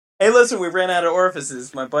Hey, listen, we ran out of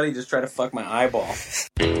orifices. My buddy just tried to fuck my eyeball.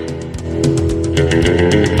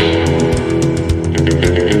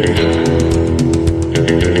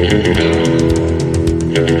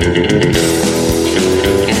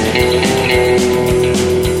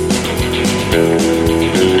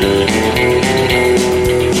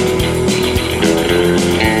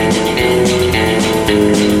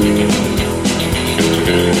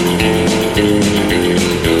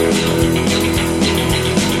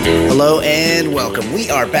 Hello and welcome. We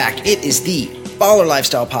are back. It is the Baller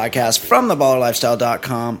Lifestyle Podcast from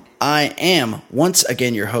theballerlifestyle.com. I am once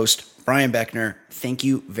again your host, Brian Beckner. Thank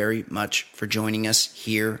you very much for joining us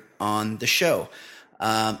here on the show.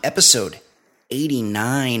 Episode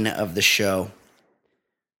 89 of the show.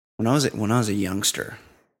 When I was a youngster,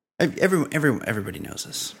 everybody knows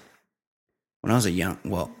this. When I was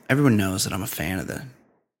everyone knows that I'm a fan of the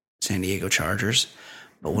San Diego Chargers.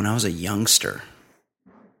 But when I was a youngster,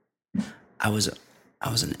 I was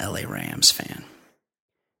an LA Rams fan.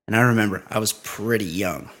 And I remember I was pretty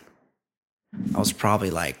young. I was probably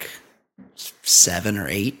like 7 or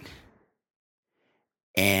 8.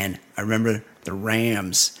 And I remember the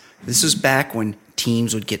Rams. This was back when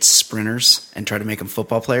teams would get sprinters and try to make them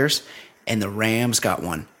football players. And the Rams got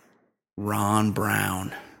one, Ron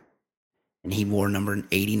Brown. And he wore number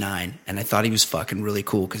 89. And I thought he was fucking really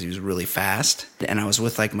cool because he was really fast. And I was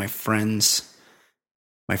with like my friend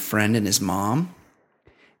and his mom.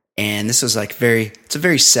 And this was like it's a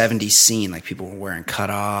very 70s scene. Like people were wearing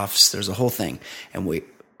cutoffs. There's a whole thing. And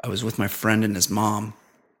I was with my friend and his mom.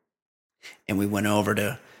 And we went over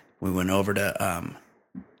to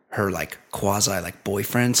her like quasi like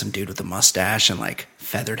boyfriend, some dude with a mustache and like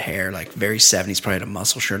feathered hair, like very 70s, probably had a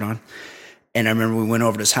muscle shirt on. And I remember we went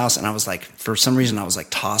over to his house and I was like, for some reason I was like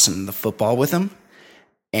tossing the football with him.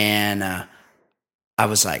 And, I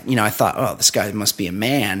was like, I thought, oh, this guy must be a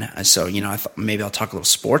man. So, I thought maybe I'll talk a little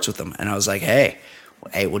sports with him. And I was like, hey,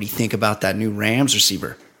 what do you think about that new Rams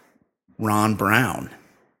receiver, Ron Brown?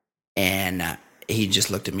 And he just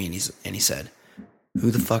looked at me and he said, who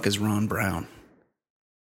the fuck is Ron Brown?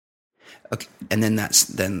 Okay. And then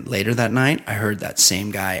later that night, I heard that same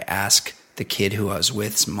guy ask the kid who I was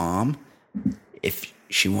with's mom if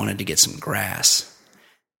she wanted to get some grass.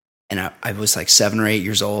 And I was like 7 or 8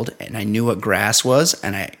 years old, and I knew what grass was,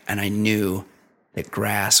 and I knew that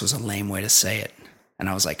grass was a lame way to say it. And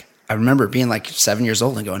I was like, I remember being like 7 years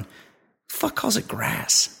old and going, fuck calls it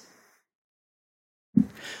grass?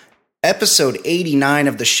 Episode 89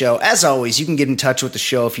 of the show. As always, you can get in touch with the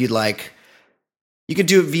show if you'd like. You can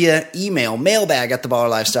do it via email,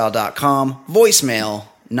 mailbag@theballerlifestyle.com, voicemail,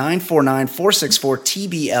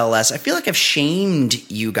 949-464-TBLS. I feel like I've shamed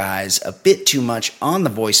you guys a bit too much on the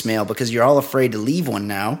voicemail because you're all afraid to leave one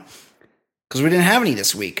now because we didn't have any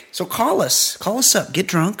this week. So call us up, get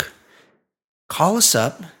drunk, call us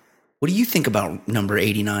up. What do you think about number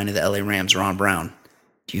 89 of the LA Rams, Ron Brown?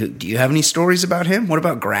 Do you have any stories about him? What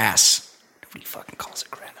about grass? Nobody fucking calls it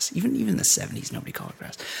grass. Even in the 70s, nobody called it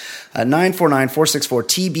grass.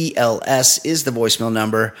 949-464-TBLS is the voicemail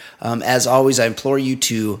number. As always, I implore you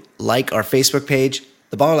to like our Facebook page,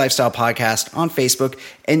 The Baller Lifestyle Podcast on Facebook,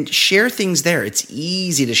 and share things there. It's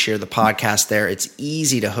easy to share the podcast there. It's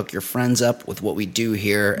easy to hook your friends up with what we do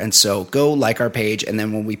here. And so go like our page, and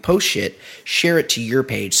then when we post shit, share it to your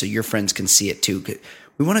page so your friends can see it too.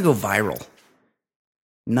 We want to go viral.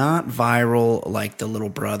 Not viral like the little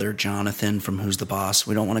brother Jonathan from Who's the Boss.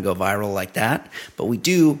 We don't want to go viral like that, but we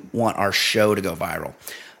do want our show to go viral.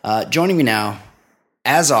 Joining me now,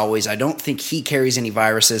 as always, I don't think he carries any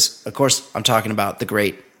viruses. Of course, I'm talking about the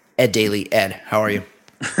great Ed Daly. Ed, how are you?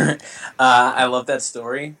 I love that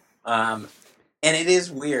story. And it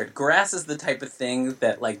is weird. Grass is the type of thing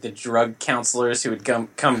that like the drug counselors who would come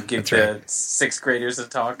give the sixth graders a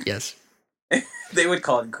talk. Yes. They would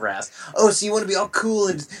call it grass. Oh, so you want to be all cool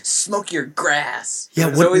and smoke your grass? Yeah,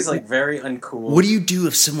 it's always like very uncool. What do you do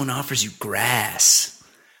if someone offers you grass?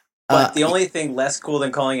 But the only thing less cool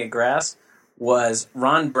than calling it grass was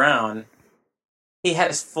Ron Brown. He had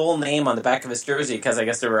his full name on the back of his jersey because I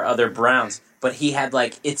guess there were other Browns. But he had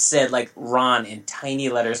it said Ron in tiny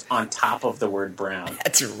letters on top of the word Brown.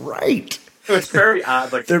 That's right. It was very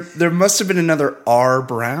odd. There must have been another R.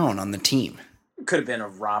 Brown on the team. Could have been a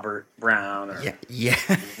Robert Brown or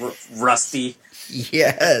Rusty.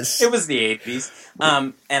 Yes. It was the 80s.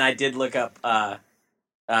 And I did look up the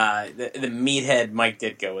meathead Mike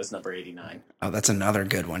Ditka was number 89. Oh, that's another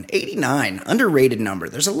good one. 89, underrated number.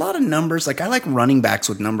 There's a lot of numbers. I like running backs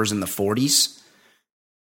with numbers in the 40s.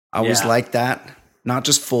 I always like that. Not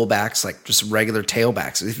just fullbacks, like just regular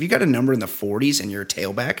tailbacks. If you got a number in the 40s and you're a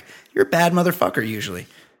tailback, you're a bad motherfucker usually.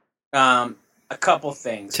 a couple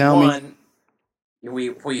things. Tell me. One,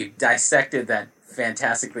 we dissected that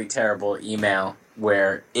fantastically terrible email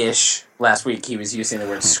where Ish last week he was using the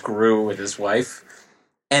word screw with his wife,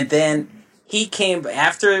 and then he came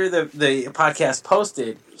after the podcast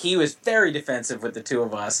posted. He was very defensive with the two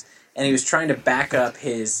of us, and he was trying to back up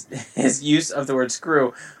his use of the word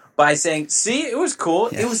screw by saying, "See, it was cool.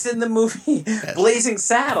 Yes. It was in the movie Blazing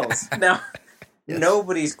Saddles." Now, Yes.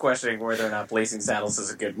 nobody's questioning whether or not Blazing Saddles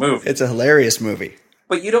is a good movie. It's a hilarious movie.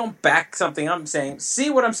 But you don't back something up saying, "See,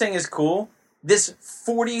 what I'm saying is cool." This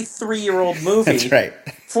 43-year-old movie, That's right.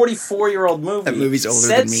 44-year-old movie, That movie's older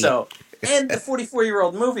said than me. so. And the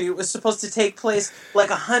 44-year-old movie was supposed to take place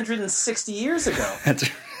like 160 years ago. That's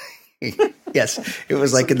right. Yes, it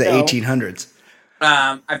was like in the No. 1800s.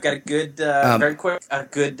 I've got a good, very quick,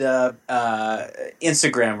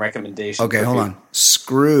 Instagram recommendation. Okay, for hold you. on.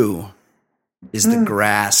 Screw is the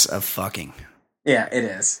grass of fucking. Yeah, it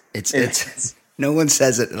is. It's It it's is. no one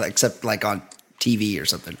says it except like on TV or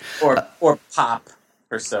something. Or pop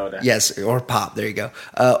for soda. Yes, or pop. There you go.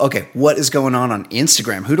 Okay, what is going on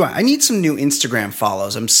Instagram? Who do I need some new Instagram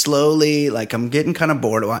follows. I'm slowly, like, I'm getting kind of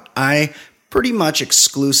bored. I pretty much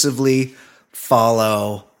exclusively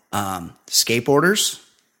follow skateboarders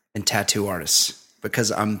and tattoo artists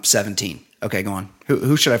because I'm 17. Okay, go on.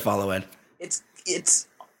 Who should I follow, Ed? It's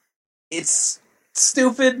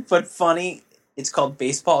stupid but funny. It's called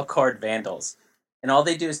Baseball Card Vandals. And all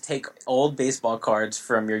they do is take old baseball cards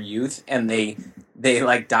from your youth and they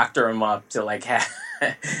like doctor them up to like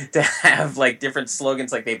have like different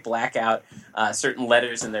slogans, like they black out certain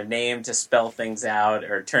letters in their name to spell things out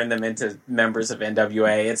or turn them into members of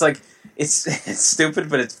NWA. It's like it's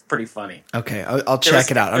stupid, but it's pretty funny. Okay, I'll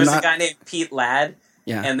check it out. There's a guy named Pete Ladd,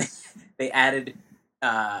 Yeah. and they added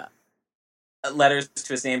letters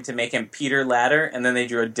to his name to make him Peter Ladder, and then they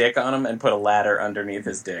drew a dick on him and put a ladder underneath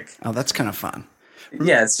his dick. Oh, that's kind of fun.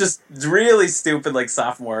 Yeah, it's just really stupid, like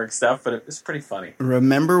sophomore stuff, but it's pretty funny.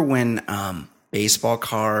 Remember when baseball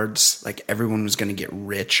cards, like everyone was going to get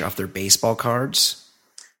rich off their baseball cards?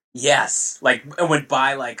 Yes, like it would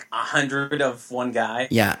buy like 100 of one guy.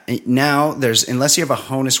 Yeah. Now there's, unless you have a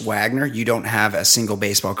Honus Wagner, you don't have a single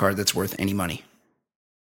baseball card that's worth any money.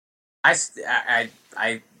 I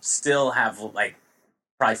still have like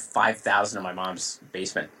probably 5,000 in my mom's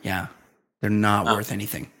basement. Yeah. They're not worth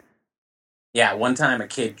anything. Yeah, one time a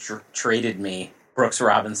kid traded me Brooks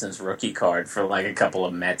Robinson's rookie card for like a couple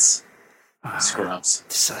of Mets scrubs.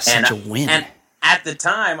 This is such a win. And at the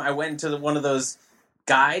time, I went into one of those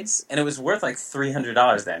guides, and it was worth like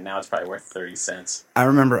 $300 then. Now it's probably worth 30 cents. I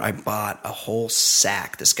remember I bought a whole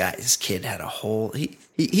sack. This kid had a whole,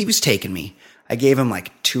 he was taking me. I gave him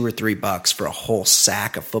like $2 or $3 for a whole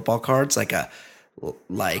sack of football cards, like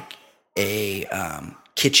a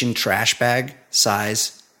kitchen trash bag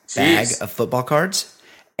size bag of football cards.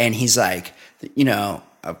 And he's like,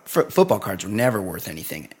 football cards were never worth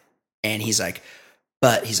anything. And he's like,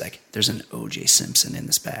 there's an O.J. Simpson in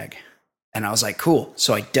this bag. And I was like, cool.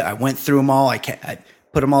 So I went through them all. I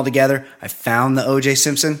put them all together. I found the O.J.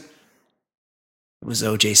 Simpson. It was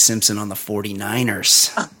O.J. Simpson on the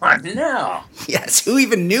 49ers. Oh, no. Yes, who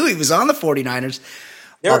even knew he was on the 49ers?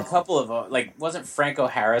 There were a couple of, like, wasn't Franco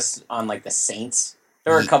Harris on, like, the Saints?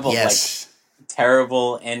 There were a couple of, like,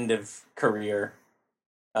 terrible end-of-career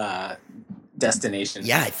destinations.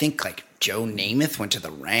 Yeah, I think, like, Joe Namath went to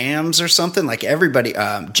the Rams or something. Like, everybody,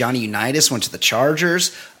 Johnny Unitas went to the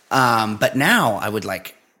Chargers. But now I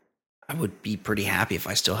would be pretty happy if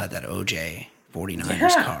I still had that OJ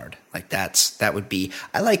 49ers card. Like that would be,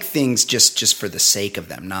 I like things just for the sake of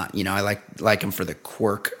them, not, I like them for the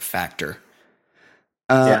quirk factor.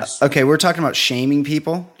 Yes. Okay. We're talking about shaming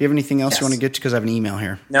people. Do you have anything else Yes. you want to get to? Cause I have an email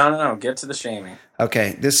here. No. Get to the shaming.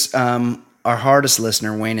 Okay. This, our hardest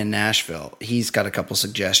listener, Wayne in Nashville, he's got a couple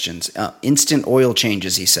suggestions. Instant oil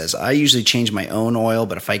changes, he says. I usually change my own oil,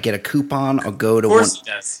 but if I get a coupon, I'll go to one. Of course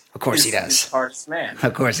he does. Of course he He's does. the hardest man.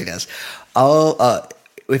 Of course he does.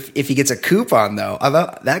 If he gets a coupon, though,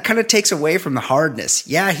 that kind of takes away from the hardness.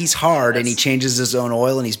 Yeah, he's hard and he changes his own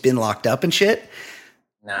oil and he's been locked up and shit.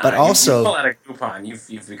 Nah, but also, you pull out a coupon,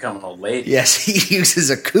 you've become an old lady. Yes, he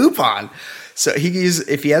uses a coupon. So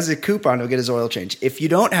if he has a coupon, he'll get his oil changed. If you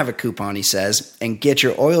don't have a coupon, he says, and get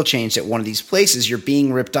your oil changed at one of these places, you're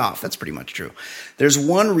being ripped off. That's pretty much true. There's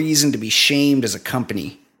one reason to be shamed as a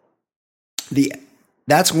company.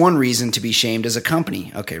 That's one reason to be shamed as a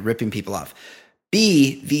company. Okay, ripping people off.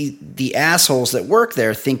 B, the assholes that work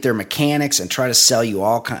there think they're mechanics and try to sell you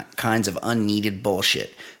all kinds of unneeded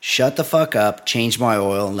bullshit. Shut the fuck up, change my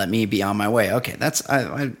oil, and let me be on my way. Okay,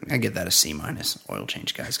 I give that a C- oil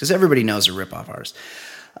change, guys, because everybody knows a rip-off artist.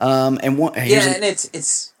 And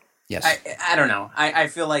it's Yes. I don't know. I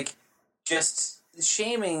feel like just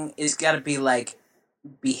shaming is got to be like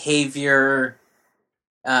behavior,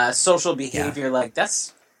 social Yeah. behavior. Like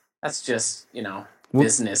that's just Well,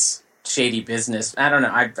 business, shady business. I don't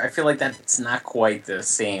know. I feel like that's not quite the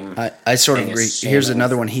same I sort of thing agree. as Here's shaming.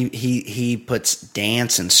 another one. He puts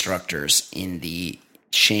dance instructors in the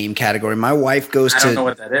shame category. My wife goes I don't know to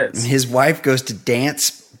what that is. his wife goes to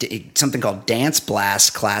something called dance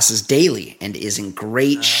blast classes daily and is in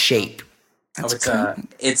great shape. Oh, That's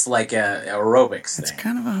it's like a aerobics that's thing.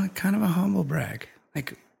 kind of a humble brag.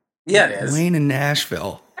 Like Yeah, it is. Wayne in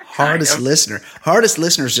Nashville, Kind of. hardest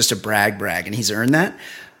listener is just a brag, and he's earned that.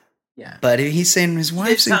 Yeah. But he's saying his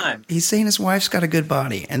wife's time. he's saying his wife's got a good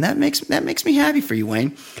body, and that makes me happy for you,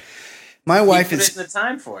 Wayne. My wife He put is in the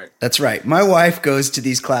time for it. That's right. My wife goes to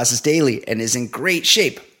these classes daily and is in great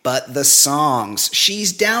shape. But the songs,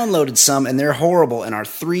 she's downloaded some and they're horrible, and our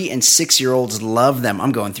 3 and 6-year-olds love them.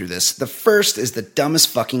 I'm going through this. The first is the dumbest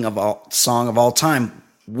fucking song of all time,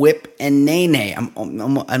 Whip and Nay Nay. I'm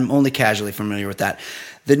only casually familiar with that.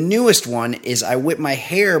 The newest one is I Whip My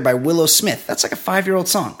Hair by Willow Smith. That's like a 5-year-old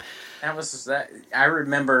song. That was that. I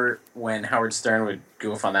remember when Howard Stern would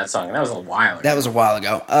goof on that song, and that was a while ago. That was a while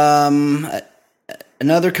ago.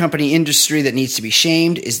 Another company industry that needs to be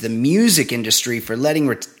shamed is the music industry for letting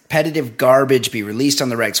repetitive garbage be released on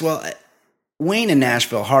the regs. Well, Wayne in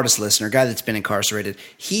Nashville, hardest listener, guy that's been incarcerated,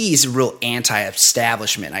 he's a real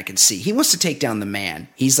anti-establishment, I can see. He wants to take down the man.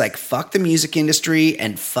 He's like, fuck the music industry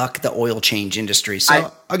and fuck the oil change industry.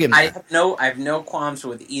 So I'll give him that. I have no qualms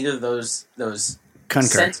with either of those Concur.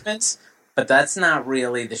 sentiments, but that's not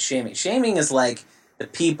really the shaming. Shaming is like the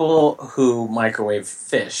people who microwave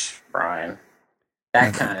fish, Brian.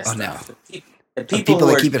 That kind of stuff. No. The people who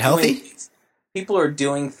that are keep it healthy? People are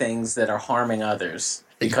doing things that are harming others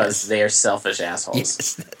because they are selfish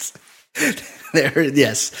assholes. Yes,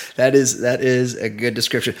 yes, that is a good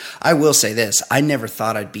description. I will say this. I never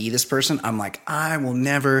thought I'd be this person. I'm like, I will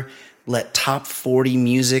never let top 40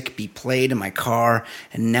 music be played in my car.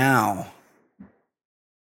 And now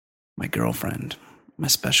my girlfriend, my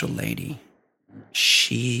special lady,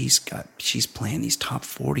 she's playing these top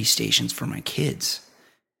 40 stations for my kids.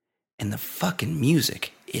 And the fucking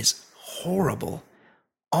music is horrible.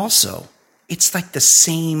 Also, it's like the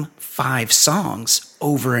same 5 songs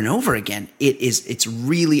over and over again. It's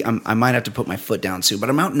really, I might have to put my foot down soon, but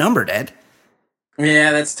I'm outnumbered, Ed.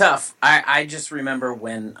 Yeah, that's tough. I just remember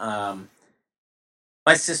when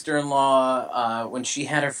my sister-in-law, when she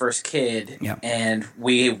had her first kid, Yep. and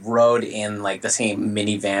we rode in like the same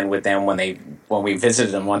minivan with them when we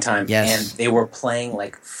visited them one time, Yes. and they were playing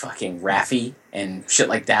like fucking Raffi and shit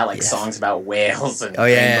like that, like songs about whales and yeah.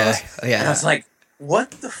 rainbows. And I was like, what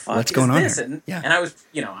the fuck What's is going on this? here? And, Yeah. and I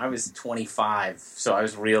was 25, so I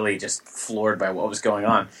was really just floored by what was going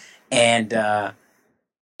on. And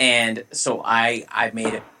so I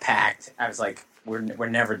made a pact. I was like, we're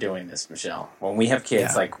never doing this, Michelle. When we have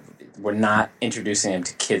kids, like, we're not introducing them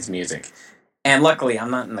to kids' music. And luckily, I'm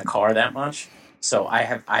not in the car that much, so I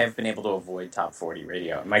have been able to avoid top 40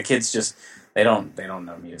 radio. My kids just they don't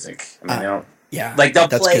know music. I mean, they don't. Yeah, Like they'll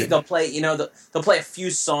play, they'll play a few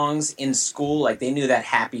songs in school. Like they knew that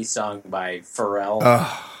 "Happy" song by Pharrell.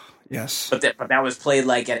 Oh, yes. But that was played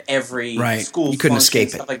like at every school. You couldn't function, escape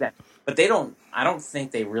stuff it. like that. But they don't. I don't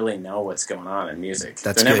think they really know what's going on in music.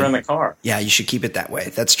 That's They're never good. in the car. Yeah, you should keep it that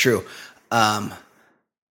way. That's true. Oh,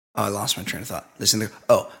 I lost my train of thought.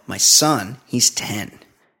 My son, he's 10.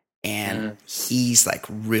 And he's like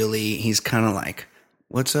he's kind of like,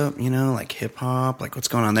 what's up, like hip hop, like what's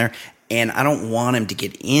going on there? And I don't want him to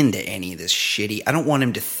get into any of this shitty. I don't want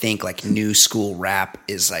him to think like new school rap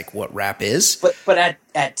is like what rap is. But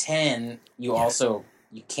at 10, you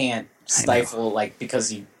can't stifle, like,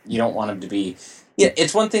 because you don't want him to be. Yeah,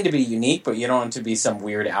 it's one thing to be unique, but you don't want him to be some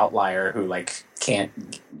weird outlier who like can't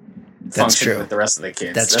function with the rest of the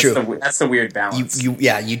kids. That's true. That's the weird balance. You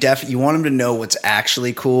want him to know what's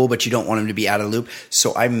actually cool, but you don't want him to be out of the loop.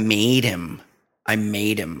 So I made him a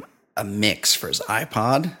mix for his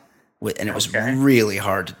iPod, and it was really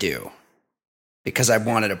hard to do because I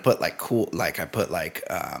wanted to put like cool, like I put like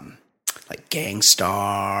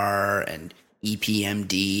Gangstar and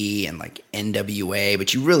EPMD and like NWA,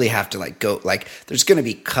 but you really have to like go, like there's going to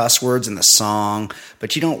be cuss words in the song,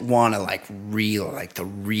 but you don't want to like the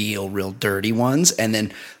real dirty ones. And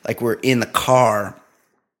then like we're in the car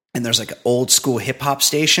and there's like an old school hip hop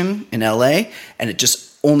station in LA and it just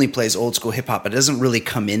only plays old school hip hop. It doesn't really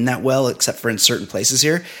come in that well, except for in certain places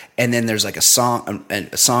here. And then there's like a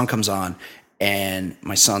song comes on. And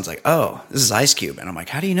my son's like, oh, this is Ice Cube. And I'm like,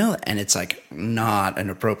 how do you know that? And it's like not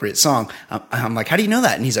an appropriate song. I'm like, how do you know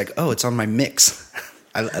that? And he's like, oh, it's on my mix.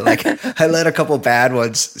 I let a couple bad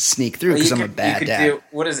ones sneak through because I'm a bad dad.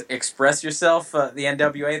 What is it, Express Yourself, the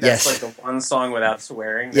NWA? That's like the one song without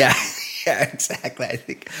swearing. Yeah, yeah, exactly. I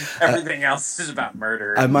think everything else is about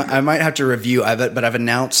murder. I might have to review, but I've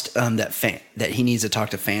announced that he needs to talk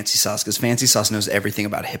to Fancy Sauce because Fancy Sauce knows everything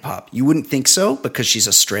about hip hop. You wouldn't think so because she's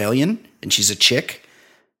Australian and she's a chick.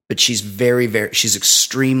 But she's she's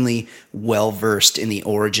extremely well versed in the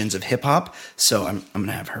origins of hip hop. So I'm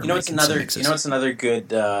gonna have her. What's another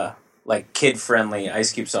good like kid friendly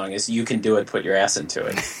Ice Cube song is "You Can Do It, Put Your Ass Into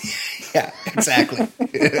It." Yeah, exactly.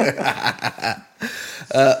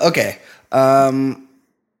 Okay.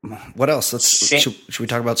 What else? Should we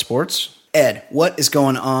talk about sports? Ed, what is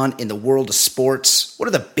going on in the world of sports? What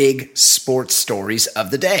are the big sports stories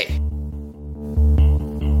of the day?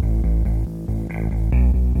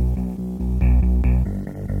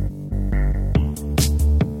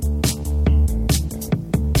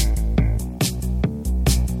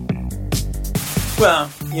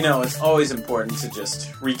 Well, it's always important to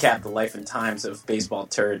just recap the life and times of baseball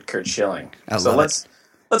turd Curt Schilling. Let's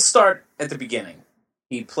start at the beginning.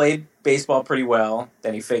 He played baseball pretty well,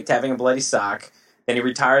 then he faked having a bloody sock, then he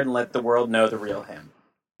retired and let the world know the real him.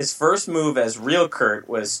 His first move as real Curt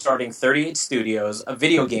was starting 38 Studios, a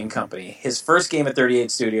video game company. His first game at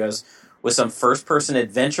 38 Studios was some first-person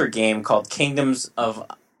adventure game called Kingdoms of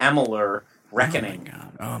Amalur Reckoning.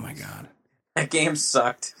 Oh my god. That game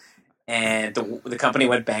sucked. And the company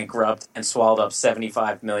went bankrupt and swallowed up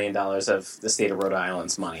 $75 million of the state of Rhode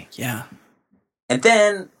Island's money. Yeah. And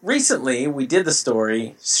then, recently, we did the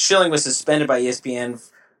story. Schilling was suspended by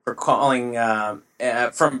ESPN for calling,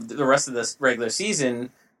 from the rest of the regular season,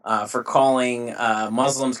 for calling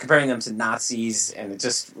Muslims, comparing them to Nazis, and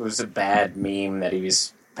it was a bad meme that he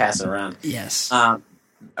was passing around. Yes.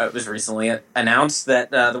 It was recently announced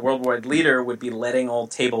that the worldwide leader would be letting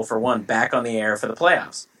Old Table for One back on the air for the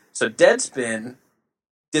playoffs. So Deadspin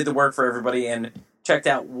did the work for everybody and checked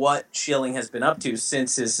out what Schilling has been up to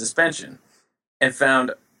since his suspension and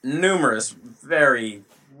found numerous very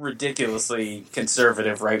ridiculously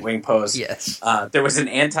conservative right-wing posts. Yes. There was an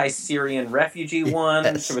anti-Syrian refugee one.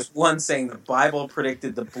 Yes. There was one saying the Bible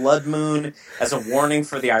predicted the blood moon as a warning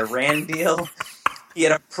for the Iran deal. He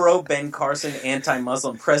had a pro-Ben Carson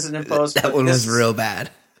anti-Muslim president post. That one was real bad.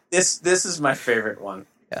 This is my favorite one.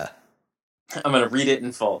 Yeah. I'm going to read it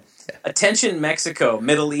in full. Yeah. Attention Mexico,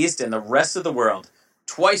 Middle East, and the rest of the world.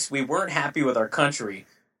 Twice we weren't happy with our country.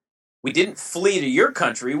 We didn't flee to your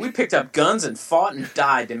country. We picked up guns and fought and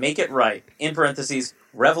died to make it right. In parentheses,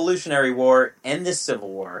 Revolutionary War, end this Civil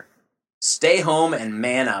War. Stay home and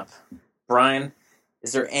man up. Brian,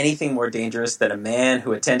 is there anything more dangerous than a man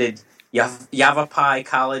who attended Yavapai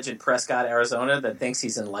College in Prescott, Arizona that thinks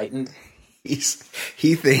he's enlightened?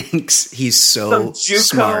 He thinks he's so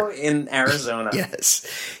smart in Arizona. Yes,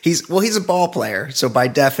 he's a ball player, so by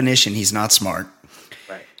definition, he's not smart.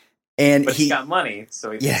 Right, and but he's got money, so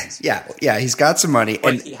he's got some money,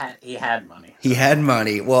 and he had money. He had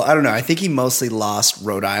money. Well, I don't know. I think he mostly lost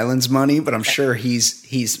Rhode Island's money, but I'm sure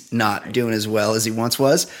he's not doing as well as he once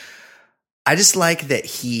was. I just like that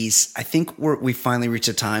I think we finally reached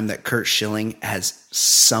a time that Curt Schilling has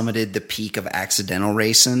summited the peak of accidental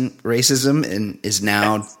racism and is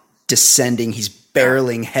now descending. He's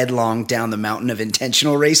barreling headlong down the mountain of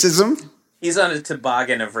intentional racism. He's on a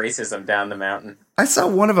toboggan of racism down the mountain. I saw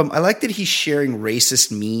one of them. I like that he's sharing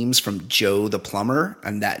racist memes from Joe the Plumber,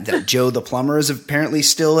 and that Joe the Plumber is apparently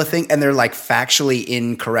still a thing, and they're like factually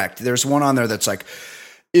incorrect. There's one on there that's like,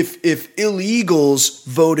 If illegals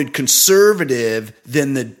voted conservative,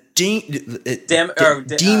 then the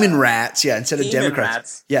demon rats, instead of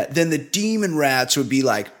Democrats, then the demon rats would be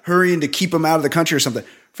like hurrying to keep them out of the country or something.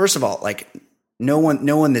 First of all, like no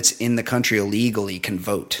one that's in the country illegally can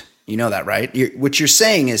vote. You know that, right? What you're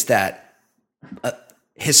saying is that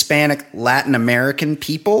Hispanic Latin American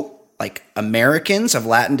people, like Americans of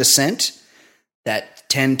Latin descent, that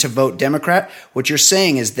tend to vote Democrat. What you're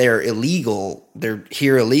saying is they're illegal. They're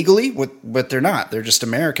here illegally, but they're not. They're just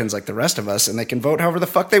Americans like the rest of us, and they can vote however the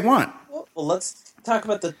fuck they want. Well, let's talk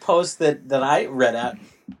about the post that I read out.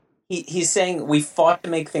 He's saying we fought to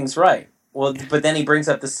make things right. Well, but then he brings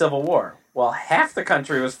up the Civil War. Well, half the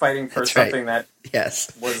country was fighting for something that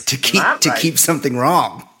was to keep something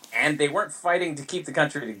wrong, and they weren't fighting to keep the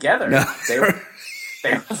country together. No. They were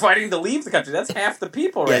fighting to leave the country. That's half the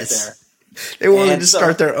people right there. They wanted to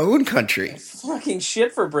start their own country. Fucking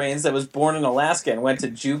shit for brains that was born in Alaska and went to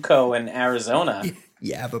JUCO in Arizona.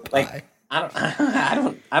 Yavapai. Like,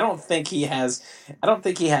 I don't think he has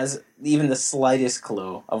even the slightest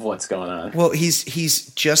clue of what's going on. Well, he's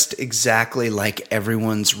just exactly like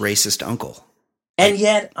everyone's racist uncle. And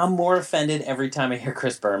yet, I'm more offended every time I hear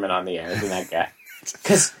Chris Berman on the air than that guy.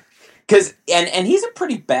 Because he's a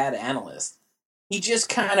pretty bad analyst. He just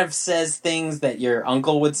kind of says things that your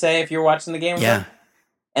uncle would say if you're watching the game. Yeah.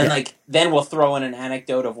 And like, then we'll throw in an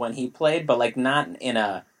anecdote of when he played, but like not in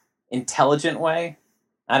a intelligent way.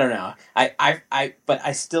 I don't know. But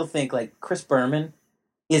I still think like Chris Berman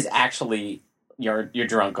is actually your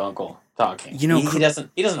drunk uncle talking. You know, he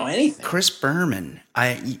doesn't know anything. Chris Berman,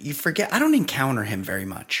 you forget. I don't encounter him very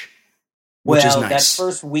much, which is nice. That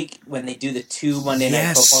first week when they do the 2 Monday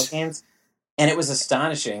night football games, and it was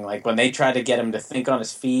astonishing. Like when they tried to get him to think on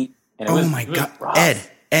his feet, and it was God, rough.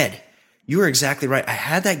 Ed, you were exactly right. I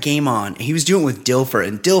had that game on. He was doing it with Dilfer,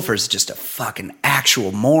 and Dilfer's just a fucking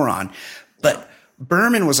actual moron. But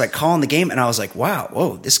Berman was like calling the game, and I was like, wow,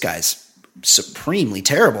 whoa, this guy's supremely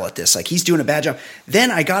terrible at this. Like he's doing a bad job.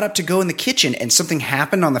 Then I got up to go in the kitchen, and something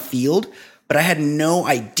happened on the field, but I had no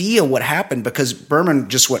idea what happened because Berman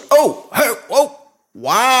just went, oh, hey, whoa,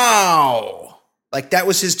 wow. Like that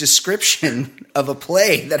was his description of a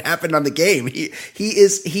play that happened on the game.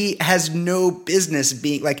 He has no business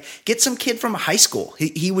being like, get some kid from high school.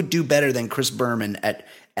 He would do better than Chris Berman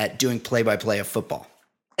at doing play-by-play of football.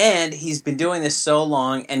 And he's been doing this so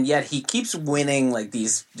long, and yet he keeps winning like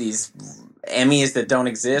these Emmys that don't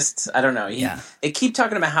exist. I don't know. They keep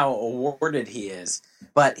talking about how awarded he is,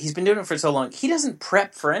 but he's been doing it for so long. He doesn't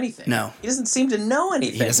prep for anything. No, he doesn't seem to know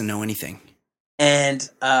anything. He doesn't know anything. And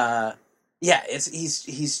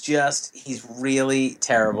he's really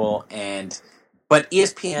terrible. But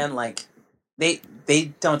ESPN, like they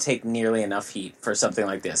don't take nearly enough heat for something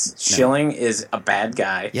like this. No. Schilling is a bad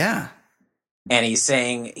guy. Yeah. And he's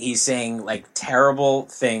saying like terrible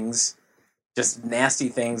things, just nasty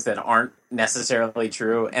things that aren't necessarily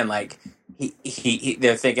true. And like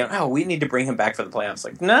they're thinking, oh, we need to bring him back for the playoffs.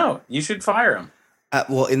 Like, no, you should fire him.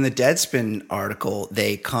 Well, in the Deadspin article,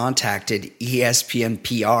 they contacted ESPN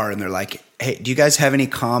PR, and they're like, hey, do you guys have any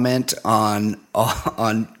comment on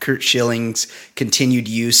Curt Schilling's continued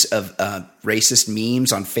use of racist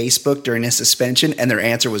memes on Facebook during his suspension? And their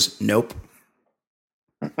answer was nope.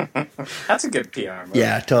 That's a good PR move.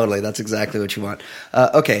 Yeah, totally. That's exactly what you want.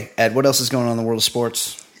 Okay, Ed, what else is going on in the world of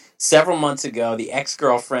sports? Several months ago, the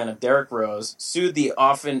ex-girlfriend of Derrick Rose sued the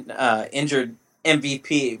often injured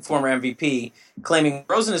former MVP, claiming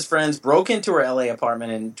Rose and his friends broke into her LA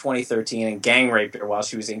apartment in 2013 and gang raped her while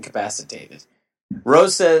she was incapacitated.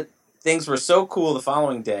 Rose said things were so cool the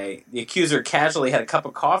following day, the accuser casually had a cup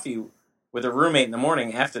of coffee with her roommate in the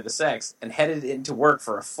morning after the sex and headed into work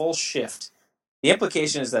for a full shift. The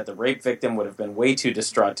implication is that the rape victim would have been way too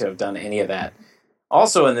distraught to have done any of that.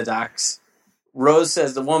 Also in the docs, Rose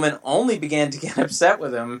says the woman only began to get upset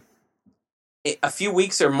with him a few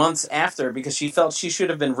weeks or months after because she felt she should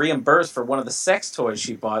have been reimbursed for one of the sex toys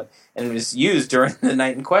she bought and was used during the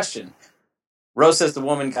night in question. Rose says the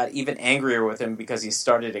woman got even angrier with him because he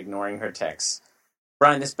started ignoring her texts.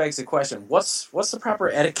 Brian, this begs the question, what's the proper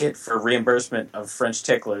etiquette for reimbursement of French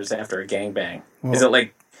ticklers after a gangbang? Well, is it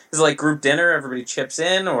like group dinner, everybody chips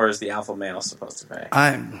in, or is the alpha male supposed to pay?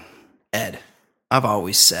 Ed, I've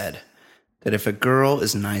always said that if a girl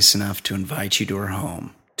is nice enough to invite you to her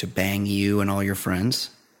home to bang you and all your friends,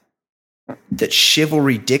 that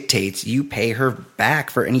chivalry dictates you pay her back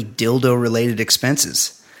for any dildo-related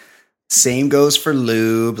expenses. Same goes for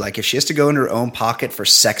lube. Like if she has to go in her own pocket for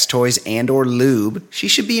sex toys and or lube, she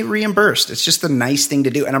should be reimbursed. It's just the nice thing to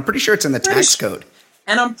do. And I'm pretty sure it's in the tax code.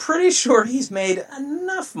 And I'm pretty sure he's made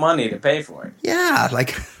enough money to pay for it. Yeah,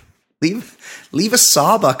 like leave a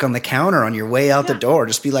sawbuck on the counter on your way out the door.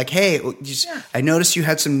 Just be like, hey, I noticed you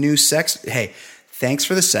had some new sex. Hey, thanks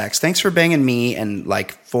for the sex. Thanks for banging me and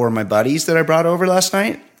like 4 of my buddies that I brought over last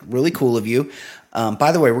night. Really cool of you.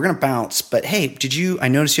 By the way, we're going to bounce. But hey, I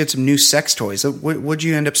noticed you had some new sex toys. What'd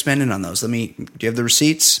you end up spending on those? Do you have the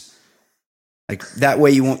receipts? Like that way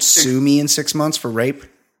you won't sue me in 6 months for rape.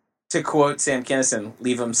 To quote Sam Kinison,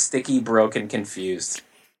 leave them sticky, broken, confused.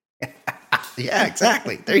 Yeah,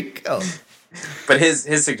 exactly. There you go. But his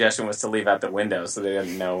suggestion was to leave out the window so they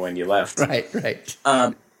didn't know when you left. Right.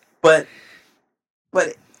 But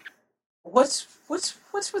what's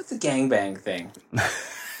with the gangbang thing?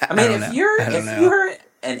 I mean, if you're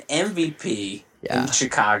an MVP in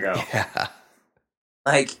Chicago,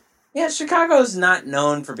 Chicago's not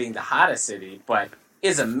known for being the hottest city, but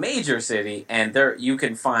is a major city, and there you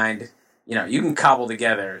can find, you can cobble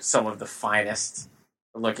together some of the finest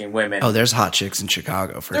looking women. Oh, there's hot chicks in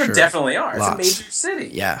Chicago for sure. There definitely are. Lots. It's a major city.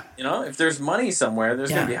 Yeah. If there's money somewhere, there's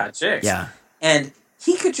going to be hot chicks. Yeah. And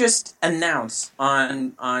he could just announce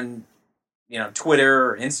on Twitter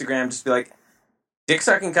or Instagram, just be like, dick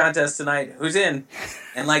sucking contest tonight. Who's in?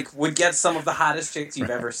 And like would get some of the hottest chicks you've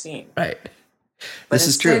ever seen. Right. But This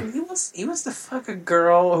is true. He wants to fuck a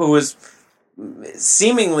girl who was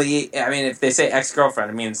seemingly. I mean, if they say ex-girlfriend,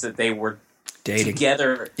 it means that they were Dating.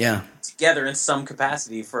 together. Yeah. Together in some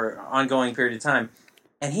capacity for an ongoing period of time,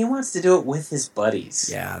 and he wants to do it with his buddies.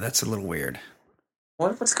 Yeah, that's a little weird.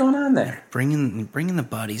 What's going on there? Bringing the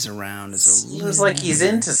buddies around is a little... Seems like he's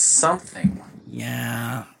into something.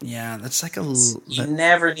 Yeah, that's like a... He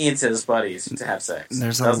never needs his buddies to have sex.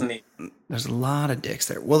 There's a lot of dicks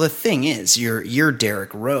there. Well, the thing is, you're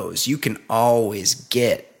Derrick Rose. You can always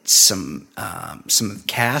get some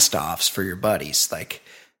cast-offs for your buddies. Like,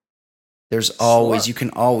 there's always... You can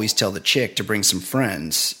always tell the chick to bring some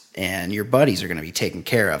friends, and your buddies are going to be taken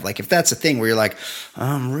care of. Like, if that's a thing where you're like,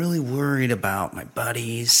 I'm really worried about my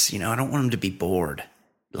buddies. You know, I don't want them to be bored.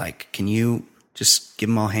 Like, can you just give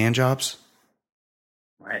them all hand jobs?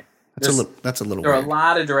 Right. That's a little There weird. are a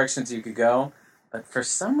lot of directions you could go, but for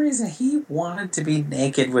some reason he wanted to be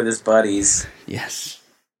naked with his buddies. Yes.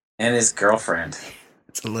 And his girlfriend.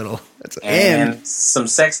 And some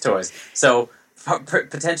sex toys. So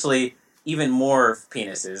potentially even more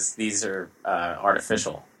penises. These are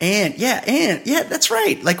artificial. And that's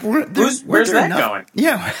right. Like, where's that going?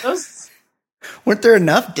 Yeah. Those... Weren't there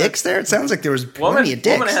enough dicks there? It sounds like there was plenty of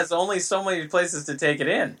dicks. Woman has only so many places to take it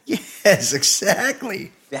in. Yes,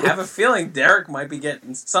 exactly. I have a feeling Derek might be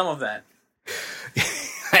getting some of that.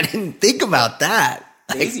 I didn't think about that.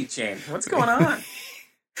 Daisy chain. What's going on?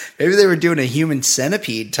 Maybe they were doing a human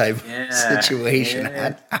centipede type situation.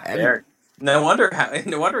 Yeah. Derek. No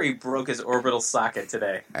wonder he broke his orbital socket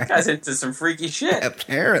today. That guy's into some freaky shit.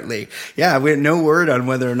 Apparently. Yeah, we had no word on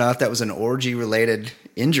whether or not that was an orgy-related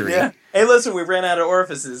injury. Yeah. Hey, listen, we ran out of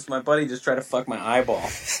orifices. My buddy just tried to fuck my eyeball.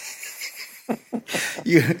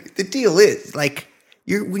 The deal is, like,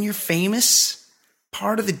 when you're famous,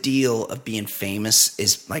 part of the deal of being famous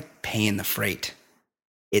is, like, paying the freight.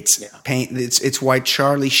 It's why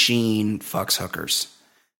Charlie Sheen fucks hookers.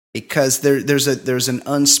 Because there's an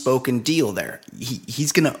unspoken deal there.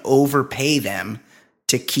 He's going to overpay them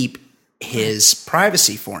to keep his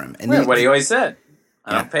privacy for him. And what he always said.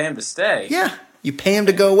 I don't pay him to stay. Yeah, you pay him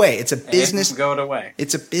to go away. It's a business. Go away.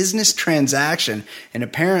 It's a business transaction, and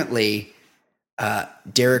apparently,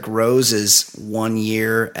 Derrick Rose's 1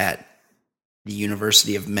 year at the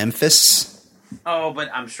University of Memphis. Oh, but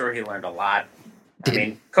I'm sure he learned a lot.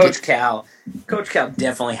 Coach Cal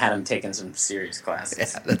definitely had him taking some serious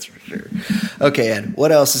classes. Yeah, that's for sure. Okay, Ed,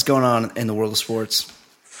 what else is going on in the world of sports?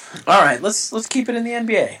 All right, let's keep it in the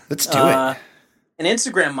NBA. Let's do it. An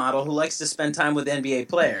Instagram model who likes to spend time with NBA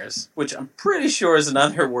players, which I'm pretty sure is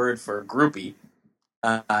another word for groupie,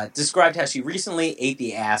 described how she recently ate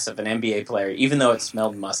the ass of an NBA player, even though it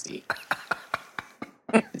smelled musty.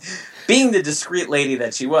 Being the discreet lady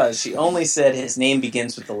that she was, she only said his name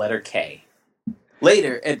begins with the letter K.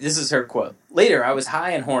 Later, and this is her quote, "Later, I was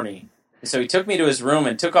high and horny, so he took me to his room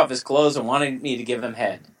and took off his clothes and wanted me to give him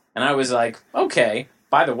head. And I was like, okay,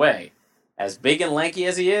 by the way, as big and lanky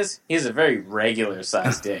as he is, he's a very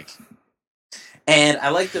regular-sized dick." And I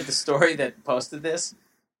like that the story that posted this,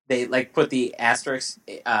 they, like, put the asterisk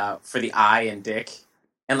for the I and dick,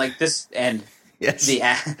 and, like, this, and yes.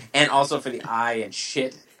 and also for the I and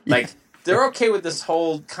shit. Like, they're okay with this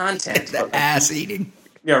whole content. The ass eating.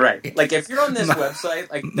 Yeah, right. Like, if you're on this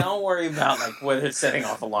website, like, don't worry about, like, whether it's setting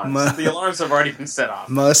off alarms. The alarms have already been set off.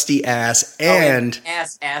 Musty ass and...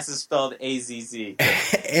 ass is spelled A-Z-Z.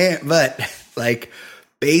 But, like,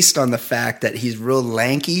 based on the fact that he's real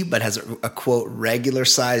lanky but has a quote,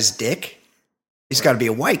 regular-sized dick, he's got to be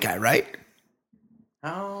a white guy, right?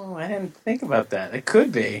 Oh, I didn't think about that. It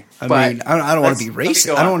could be. I mean, I don't want to be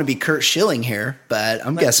racist. I don't want to be Kurt Schilling here, but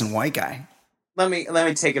I'm guessing white guy. Let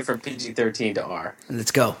me take it from PG-13 to R. Let's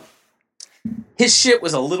go. His shit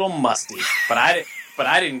was a little musty, but I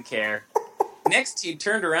didn't care. Next, he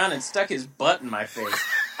turned around and stuck his butt in my face.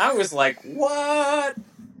 I was like, what?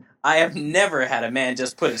 I have never had a man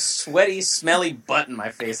just put his sweaty, smelly butt in my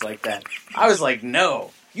face like that. I was like,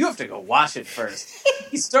 no, you have to go wash it first.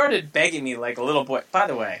 He started begging me like a little boy. By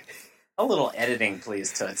the way, a little editing,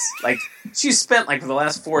 please, Toots. Like, she spent, like, the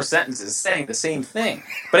last 4 sentences saying the same thing.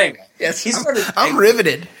 But anyway, yes, I'm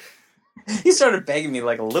riveted. He started begging me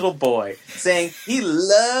like a little boy, saying he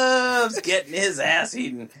loves getting his ass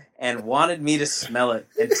eaten and wanted me to smell it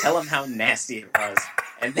and tell him how nasty it was.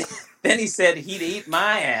 And then he said he'd eat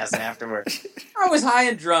my ass afterward. I was high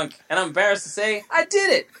and drunk, and I'm embarrassed to say I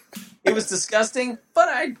did it. It was disgusting, but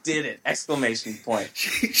I did it! Exclamation point.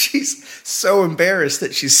 She's so embarrassed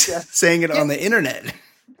that she's saying it on the internet.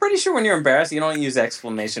 pretty sure when you're embarrassed, you don't use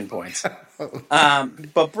exclamation points.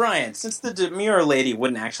 But Brian, since the demure lady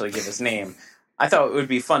wouldn't actually give his name, I thought it would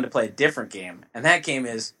be fun to play a different game. And that game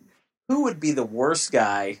is, who would be the worst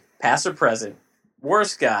guy, past or present,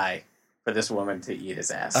 worst guy for this woman to eat his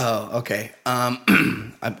ass? Oh, okay.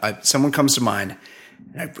 Someone comes to mind.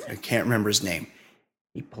 And I can't remember his name.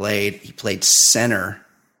 He played center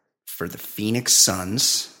for the Phoenix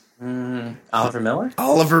Suns. Oliver Miller?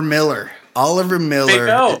 Oliver Miller. Big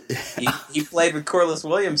O. He played with Corliss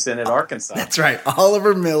Williamson at Arkansas. That's right.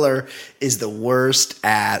 Oliver Miller is the worst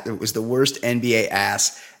it was the worst NBA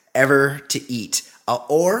ass ever to eat.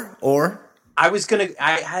 Or I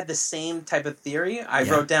had the same type of theory. I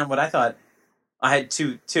wrote down what I thought. I had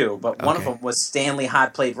two, but one of them was Stanley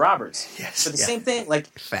Hot Plate Roberts. Yes. For the same thing, like,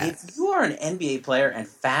 fat. if you are an NBA player and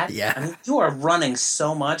fat, Yeah. I mean, you are running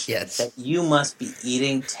so much that you must be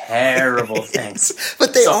eating terrible things.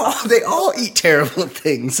 But they all eat terrible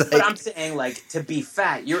things. Like, but I'm saying, like, to be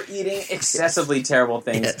fat, you're eating excessively terrible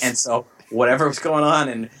things, Yes. and so whatever was going on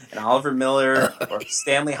in Oliver Miller or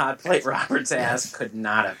Stanley Hot Plate Roberts' ass could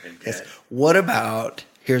not have been good. Yes. What about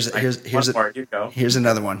here's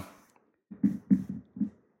another one.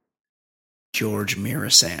 George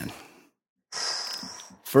Mirasan.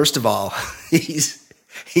 First of all, he's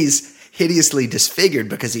hideously disfigured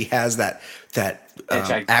because he has that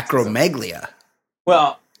acromegalia.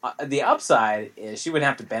 Well, the upside is she wouldn't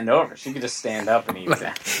have to bend over. She could just stand up and eat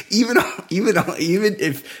that. Even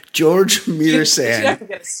if George Mirasan, she'd have to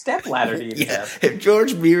get a step ladder to eat that. If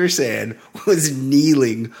George Mirasan was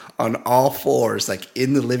kneeling on all fours, like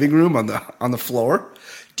in the living room on the floor,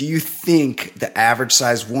 do you think the average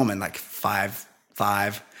sized woman, like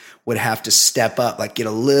 5'5", would have to step up, like get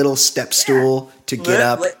a little step stool to get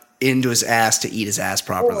up into his ass to eat his ass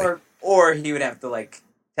properly? Or he would have to, like,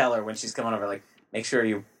 tell her when she's coming over, like, make sure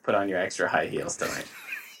you put on your extra high heels tonight.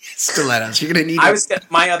 Stilettos. You're gonna need.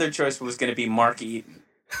 My other choice was going to be Mark Eaton.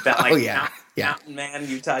 That, like, Mountain Man,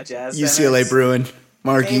 Utah Jazz. UCLA Bruin.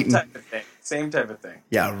 Mark Eaton. Same type of thing.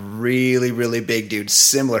 Yeah, really, really big dude.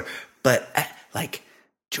 Similar, but like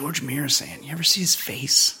George Mirasan. You ever see his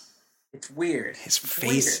face? It's weird. His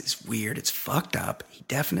face is weird. It's fucked up. He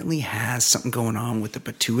definitely has something going on with the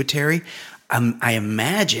pituitary. I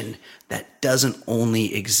imagine that doesn't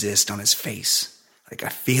only exist on his face. Like, I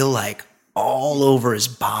feel like all over his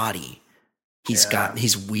body,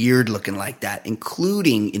 he's weird looking like that,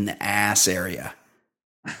 including in the ass area.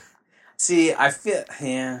 See, I feel,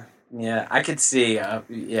 I could see,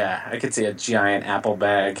 I could see a giant apple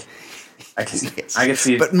bag. I could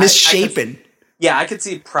see, but misshapen. I could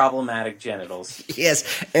see problematic genitals.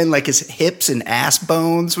 Yes, and like his hips and ass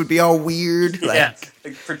bones would be all weird. Like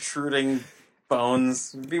protruding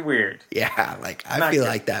bones would be weird. Yeah, like I feel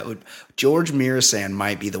like that would. George Mirasan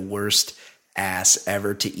might be the worst ass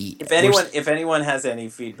ever to eat. If anyone has any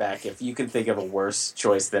feedback, if you can think of a worse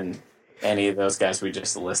choice than any of those guys we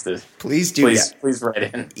just listed, please do. Please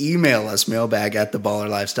write in. Email us,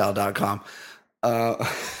 mailbag@theballerlifestyle.com.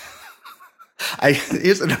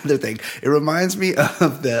 Here's another thing. It reminds me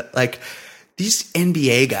of these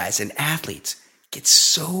NBA guys and athletes get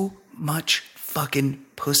so much fucking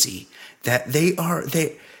pussy that they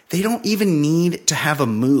don't even need to have a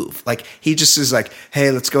move. Like, he just is like,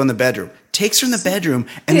 hey, let's go in the bedroom. Takes her in the bedroom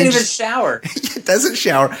and then even shower. Doesn't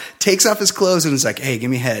shower. Takes off his clothes and is like, hey, give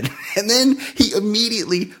me head. And then he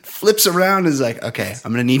immediately flips around and is like, okay,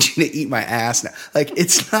 I'm gonna need you to eat my ass now. Like,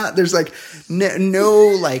 it's not. There's like no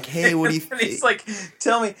like, hey, what do you think? He's like,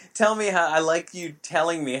 tell me how I like you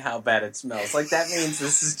telling me how bad it smells. Like, that means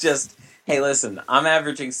this is just. Hey, listen, I'm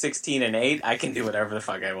averaging 16 and 8. I can do whatever the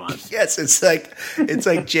fuck I want. Yes, it's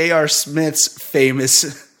like J.R. Smith's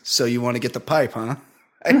famous. So you want to get the pipe, huh?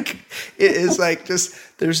 Like, it is like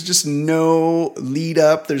there's just no lead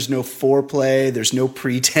up. There's no foreplay. There's no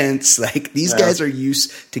pretense. Like, these guys are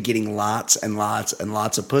used to getting lots and lots and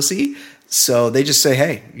lots of pussy. So they just say,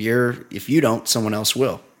 hey, if you don't, someone else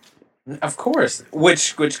will. Of course.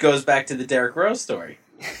 Which goes back to the Derrick Rose story.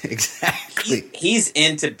 Exactly. He's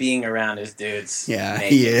into being around his dudes. Yeah,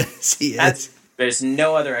 he is. There's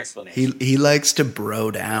no other explanation. He likes to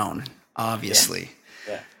bro down, obviously.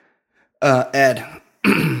 Yeah. Ed.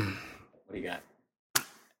 What do you got?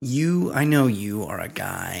 I know you are a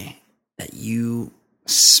guy that you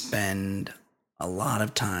spend a lot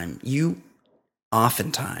of time. You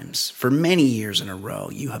oftentimes, for many years in a row,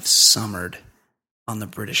 you have summered on the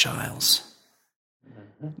British Isles.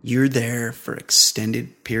 You're there for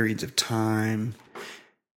extended periods of time.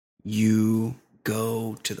 You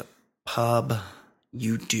go to the pub.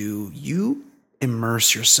 You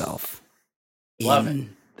immerse yourself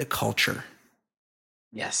in the culture.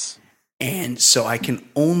 Yes. And so I can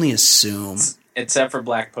only assume, Except for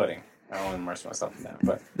black pudding. I don't want to immerse myself in that,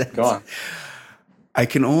 but go on. I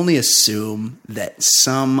can only assume that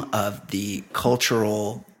some of the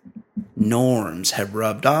cultural norms have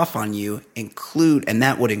rubbed off on you, and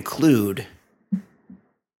that would include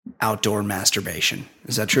outdoor masturbation.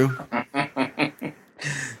 Is that true?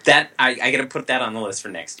 That I got to put that on the list for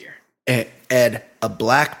next year. Ed, a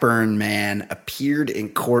Blackburn man appeared in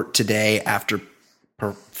court today after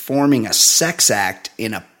performing a sex act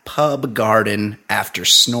in a pub garden after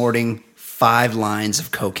snorting 5 lines of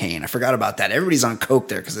cocaine. I forgot about that. Everybody's on coke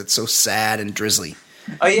there because it's so sad and drizzly.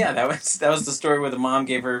 Oh yeah, that was the story where the mom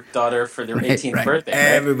gave her daughter for their 18th birthday.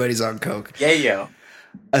 Right? Everybody's on coke. Yeah, yo.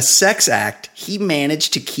 A sex act he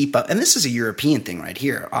managed to keep up, and this is a European thing right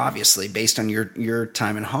here, obviously, based on your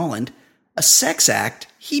time in Holland. A sex act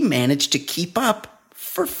he managed to keep up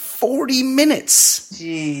for 40 minutes.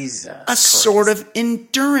 Jesus A Christ. sort of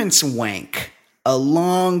endurance wank. A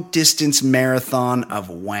long-distance marathon of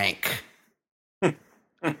wank.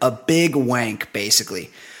 A big wank, basically.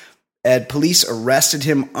 Police arrested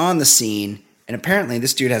him on the scene, and apparently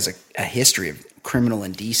this dude has a history of criminal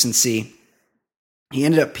indecency. He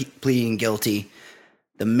ended up pleading guilty.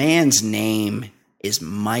 The man's name is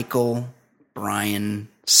Michael Brian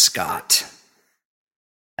Scott.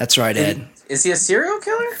 That's right, Ed. Is he a serial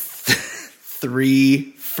killer?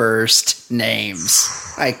 3 first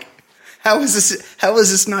names. Like, how is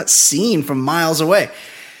this not seen from miles away?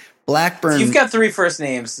 Blackburn. You've got 3 first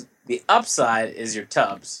names. The upside is your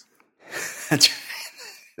Tubbs. That's right.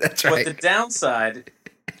 That's right. But the downside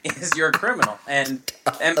is you're a criminal, and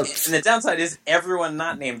the downside is everyone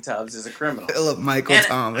not named Tubbs is a criminal. Philip Michael and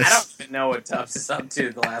Thomas. I don't even know what Tubbs is up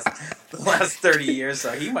to the last 30 years,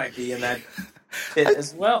 so he might be in that pit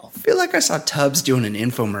as well. I feel like I saw Tubbs doing an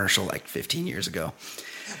infomercial like 15 years ago.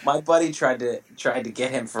 My buddy tried to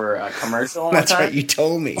get him for a commercial one That's time. right, you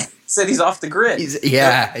told me. Said he's off the grid.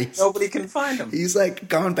 Nobody can find him. He's like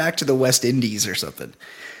gone back to the West Indies or something.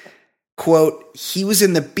 Quote, he was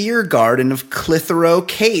in the beer garden of Clitheroe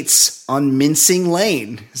Cates on Mincing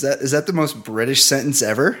Lane. Is that the most British sentence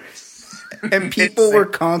ever? And people were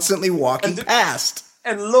constantly walking past.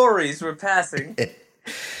 And lorries were passing.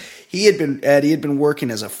 He had been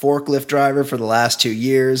working as a forklift driver for the last 2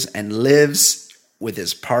 years and lives with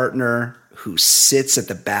his partner who sits at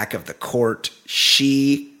the back of the court.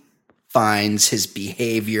 She finds his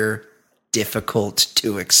behavior difficult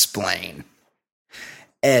to explain.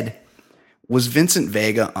 Ed, was Vincent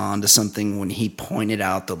Vega onto something when he pointed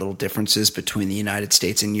out the little differences between the United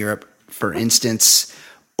States and Europe? For instance,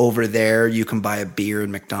 over there you can buy a beer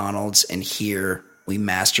in McDonald's, and here we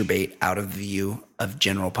masturbate out of view of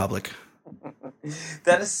general public.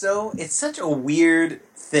 It's such a weird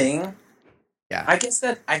thing. Yeah. I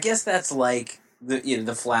guess that's like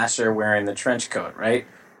the Flasher wearing the trench coat, right?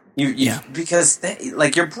 Because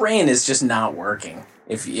your brain is just not working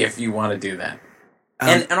if you want to do that.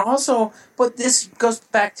 And also, but this goes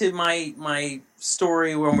back to my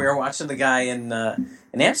story when we were watching the guy in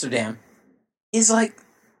Amsterdam. Is like,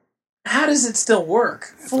 how does it still work?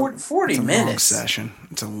 40 it's a minutes. Long session.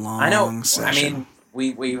 It's a long session. I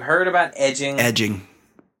mean, we heard about edging,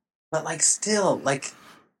 but like still, like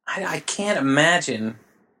I can't imagine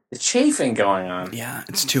the chafing going on. Yeah,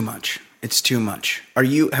 it's too much. It's too much.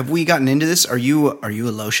 Have we gotten into this? Are you a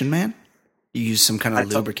lotion man? You use some kind of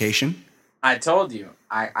lubrication? I told you,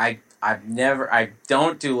 I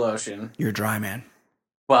don't do lotion. You're a dry man.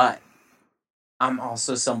 But I'm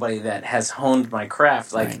also somebody that has honed my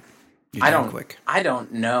craft. Like, right. I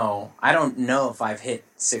don't know if I've hit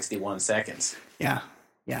 61 seconds. Yeah.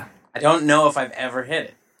 I don't know if I've ever hit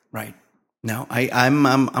it. Right. No,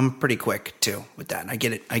 I'm pretty quick too with that. I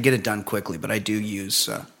get it done quickly, but I do use.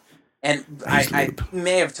 And I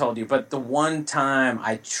may have told you, but the one time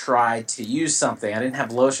I tried to use something, I didn't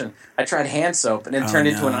have lotion. I tried hand soap, and it turned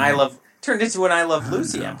into an I Love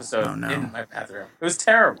Lucy episode in my bathroom. It was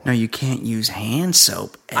terrible. No, you can't use hand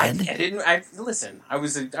soap, Ed. Listen. I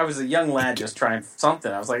was a young lad just trying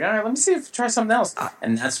something. I was like, all right, let me try something else,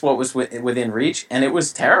 and that's what was within reach, and it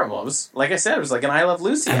was terrible. It was, like I said, it was like an I Love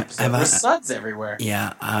Lucy episode. There were suds everywhere.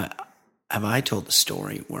 Yeah. Have I told the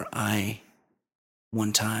story where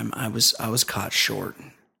one time I was caught short.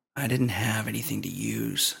 I didn't have anything to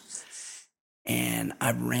use. And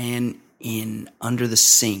I ran in under the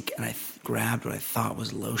sink and I grabbed what I thought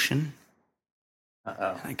was lotion.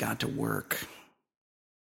 Uh-oh. And I got to work.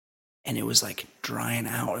 And it was like drying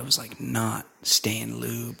out. It was like not staying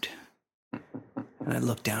lubed. And I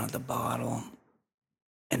looked down at the bottle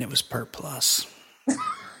and it was Pert Plus.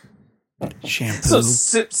 Shampoo. So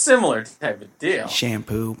similar type of deal.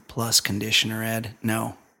 Shampoo plus conditioner, Ed.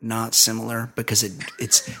 No, not similar because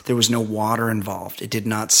there was no water involved. It did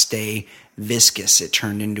not stay viscous. It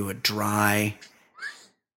turned into a dry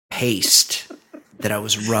paste that I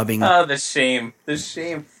was rubbing. Oh, the shame. The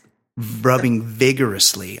shame. Rubbing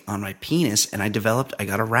vigorously on my penis, and I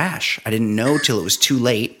got a rash. I didn't know till it was too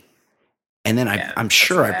late. And then I'm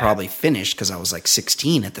sure I probably finished because I was like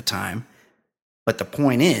 16 at the time. But the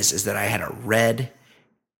point is that I had a red,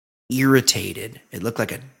 irritated, it looked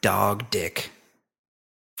like a dog dick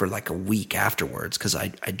for like a week afterwards because I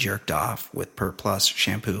jerked off with Per Plus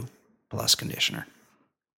shampoo plus conditioner.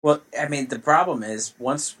 Well, I mean, the problem is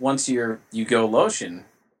once you go lotion,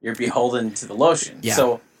 you're beholden to the lotion. Yeah.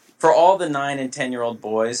 So for all the 9 and 10-year-old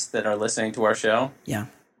boys that are listening to our show, yeah,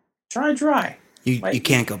 try dry. You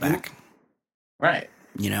can't go back. Right.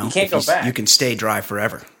 You know, you can't go back. You can stay dry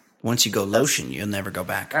forever. Once you go lotion, you'll never go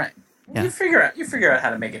back. Right. Yeah. You figure out how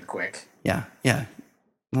to make it quick. Yeah.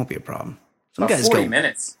 Won't be a problem. Some About guys 40 go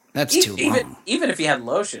minutes. That's too long. Even if you had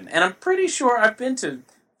lotion, and I'm pretty sure I've been to a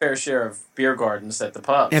fair share of beer gardens at the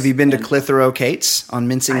pubs. Have you been to Clitheroe Cates on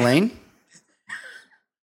Mincing Lane?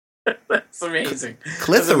 That's amazing.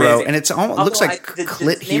 Clitheroe, and it's almost looks like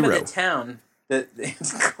Clit name Hero. of the town.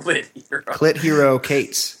 It's Clit Hero. Clit Hero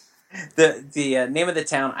Cates. The name of the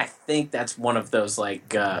town. I think that's one of those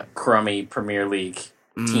like crummy Premier League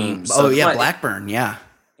teams. So Blackburn. Yeah,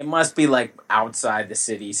 it must be like outside the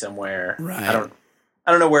city somewhere. Right. I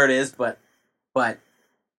don't know where it is, but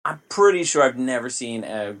I'm pretty sure I've never seen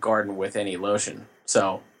a garden with any lotion.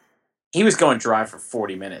 So he was going dry for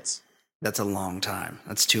 40 minutes. That's a long time.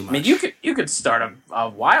 That's too much. I mean, you could start a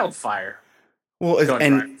wildfire. Well, going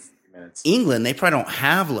dry for 40 minutes. England, they probably don't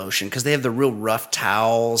have lotion because they have the real rough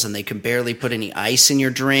towels and they can barely put any ice in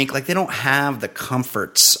your drink. Like they don't have the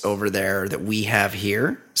comforts over there that we have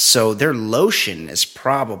here. So their lotion is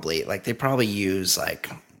probably like they probably use like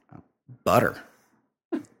butter.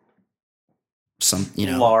 Some,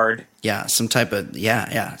 lard. Yeah, some type of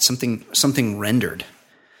something rendered.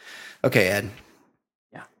 Okay, Ed.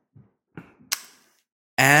 Yeah.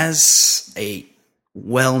 As a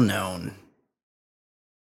well-known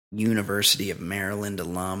University of Maryland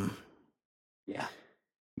alum, yeah,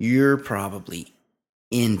 you're probably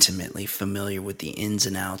intimately familiar with the ins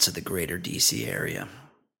and outs of the greater DC area.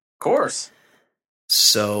 Of course.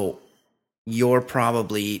 So you're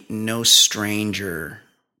probably no stranger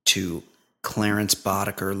to Clarence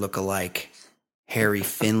Boddicker lookalike Harry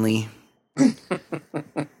Finley,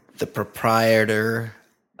 the proprietor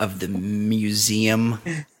of the Museum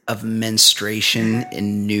of Menstruation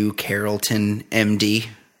in New Carrollton, MD.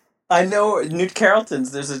 I know New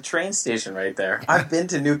Carrollton's. There's a train station right there. I've been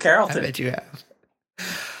to New Carrollton. I bet you have.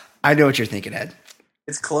 I know what you're thinking, Ed.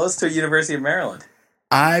 It's close to University of Maryland.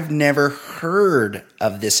 I've never heard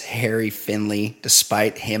of this Harry Finley,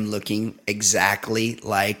 despite him looking exactly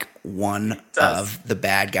like one of the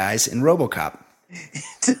bad guys in RoboCop.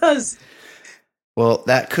 It does. Well,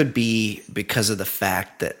 that could be because of the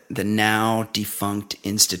fact that the now defunct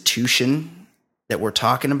institution that we're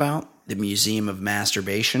talking about, the Museum of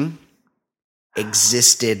Masturbation,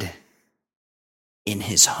 existed in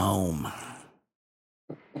his home.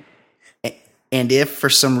 And if for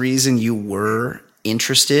some reason you were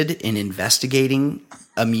interested in investigating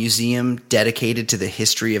a museum dedicated to the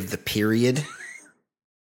history of the period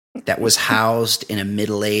that was housed in a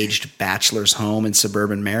middle-aged bachelor's home in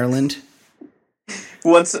suburban Maryland.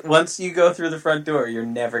 Once you go through the front door, you're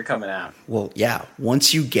never coming out. Well, yeah.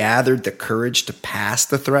 Once you gathered the courage to pass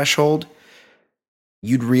the threshold,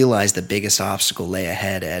 you'd realize the biggest obstacle lay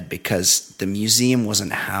ahead, Ed, because the museum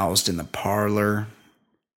wasn't housed in the parlor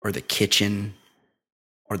or the kitchen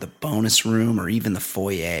or the bonus room or even the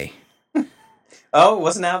foyer. Oh, it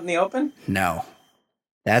wasn't out in the open? No.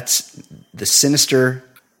 That's the sinister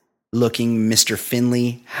looking Mr.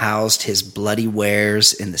 Finley housed his bloody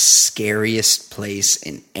wares in the scariest place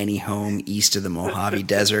in any home east of the Mojave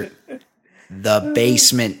Desert, the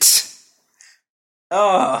basement.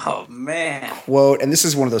 Oh, man. Quote, and this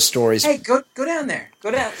is one of those stories. Hey, go down there. Go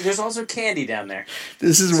down. There's also candy down there.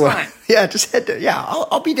 This is what. Fine. Yeah, just head to. Yeah,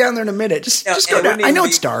 I'll be down there in a minute. Just go down. I know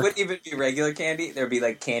it's dark. It wouldn't even be regular candy. There'd be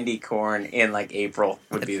like candy corn in like April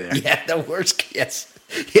would be there. Yeah, the worst. Yes.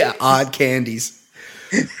 Yeah, odd candies.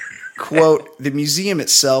 Quote, the museum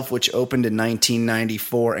itself, which opened in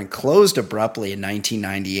 1994 and closed abruptly in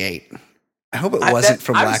 1998. I hope it wasn't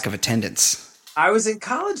from lack of attendance. I was in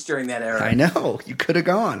college during that era. I know. You could have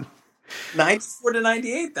gone. 94 to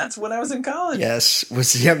 98. That's when I was in college. Yes.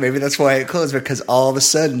 Maybe that's why it closed, because all of a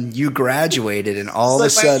sudden you graduated and all of a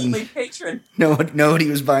sudden my only patron. Nobody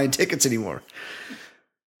was buying tickets anymore.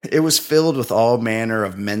 It was filled with all manner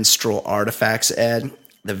of menstrual artifacts, Ed.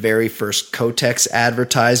 the very first Kotex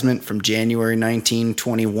advertisement from January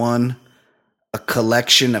 1921, a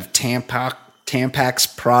collection of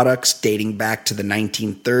Tampax products dating back to the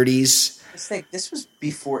 1930s. I think this was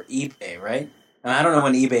before eBay, right? And I don't know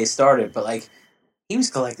when eBay started, but like he was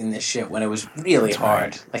collecting this shit when it was really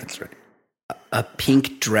hard. Right. Like That's right. A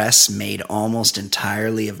pink dress made almost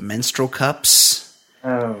entirely of menstrual cups. Oh,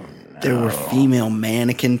 no. There were female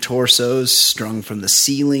mannequin torsos strung from the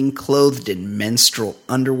ceiling, clothed in menstrual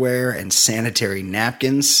underwear and sanitary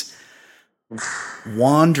napkins.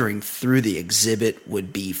 Wandering through the exhibit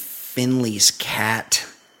would be Finley's cat,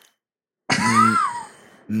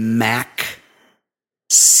 Mac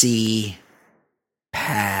C.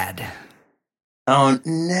 Pad. Oh,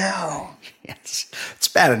 no. Yes. It's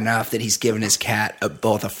bad enough that he's given his cat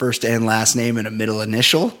both a first and last name and a middle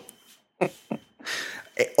initial.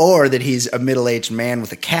 Or that he's a middle-aged man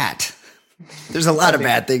with a cat. There's a lot of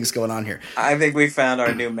bad things going on here. I think we found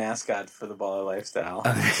our new mascot for the Baller Lifestyle.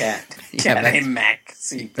 Cat. Cat named Mac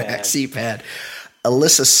C-Pad. Mac C-Pad.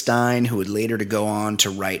 Alyssa Stein, who would later to go on to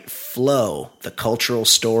write Flow, the cultural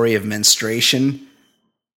story of menstruation.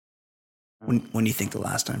 When do you think the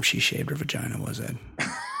last time she shaved her vagina was, Ed?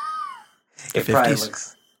 It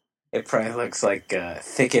probably looks like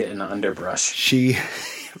thicket and underbrush.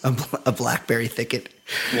 A blackberry thicket.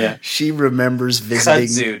 Yeah. She remembers visiting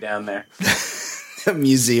Kudzu down there. a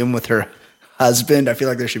museum with her husband. I feel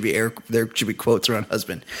like there should be quotes around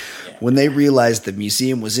husband. Yeah. When they realized the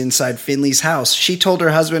museum was inside Finley's house, she told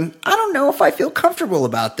her husband, "I don't know if I feel comfortable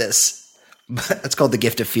about this." That's called the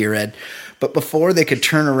gift of fear, Ed. But before they could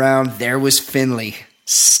turn around, there was Finley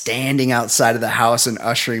standing outside of the house and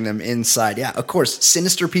ushering them inside. Yeah, of course,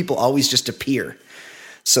 sinister people always just appear.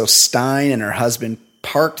 So Stein and her husband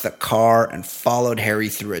parked the car and followed Harry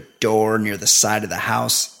through a door near the side of the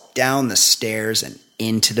house, down the stairs, and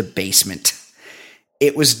into the basement.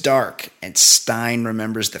 It was dark, and Stein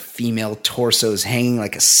remembers the female torsos hanging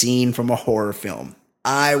like a scene from a horror film.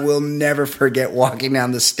 I will never forget walking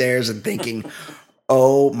down the stairs and thinking,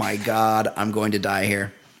 oh my God, I'm going to die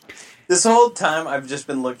here. This whole time I've just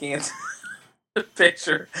been looking at a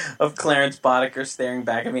picture of Clarence Boddicker staring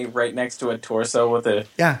back at me right next to a torso with an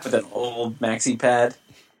old maxi pad.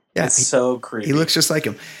 Yeah, it's so creepy. He looks just like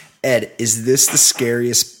him. Ed, is this the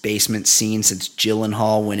scariest basement scene since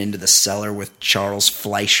Gyllenhaal went into the cellar with Charles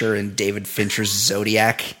Fleischer and David Fincher's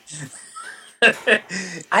Zodiac?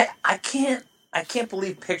 I can't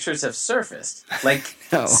believe pictures have surfaced. Like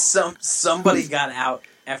no. somebody got out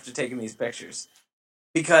after taking these pictures.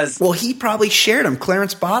 Because he probably shared them.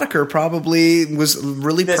 Clarence Boddicker probably was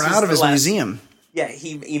really proud of his museum. Yeah,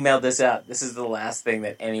 he emailed this out. This is the last thing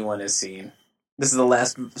that anyone has seen. This is the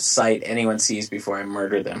last sight anyone sees before I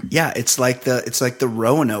murder them. Yeah, it's like the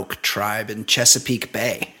Roanoke tribe in Chesapeake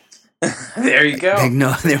Bay. There you go.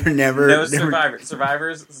 They were never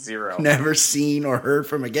survivors 0. Never seen or heard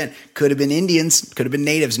from again. Could have been Indians. Could have been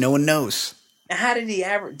natives. No one knows. How did he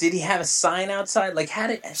have a sign outside? Like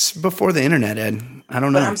It's before the internet, Ed. I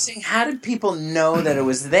don't know. But I'm saying, how did people know that it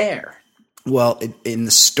was there? Well, in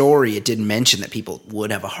the story, it did mention that people would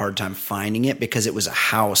have a hard time finding it because it was a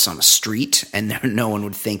house on a street, and no one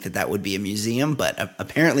would think that would be a museum. But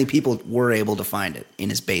apparently, people were able to find it in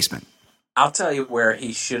his basement. I'll tell you where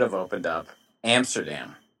he should have opened up: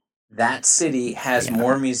 Amsterdam. That city has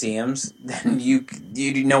more museums than you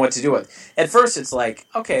know what to do with. At first, it's like,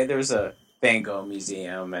 okay, there's a Van Gogh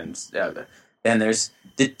Museum, and then there's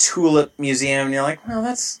the Tulip Museum, and you're like, well,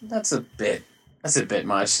 that's a bit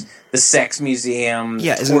much. The Sex Museum,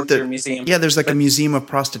 Torture Museum. Yeah, there's a museum of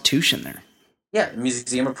prostitution there. Yeah, the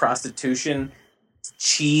Museum of Prostitution,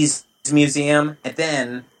 Cheese Museum, and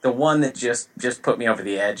then the one that just put me over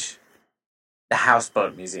the edge, the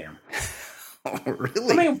Houseboat Museum. Oh,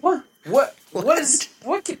 really? I mean, what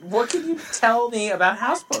can you tell me about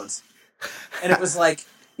houseboats? And it was like,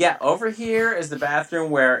 yeah, over here is the bathroom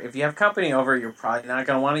where if you have company over, you're probably not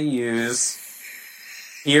going to want to use.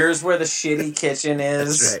 Here's where the shitty kitchen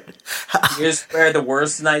is. That's right. Here's where the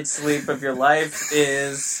worst night's sleep of your life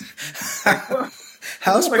is.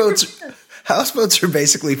 Houseboats are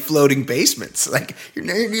basically floating basements. Like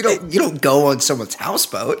you don't go on someone's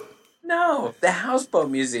houseboat. No, the Houseboat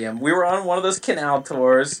Museum. We were on one of those canal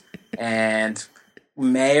tours, and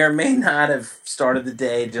may or may not have started the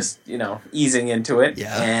day just, easing into it.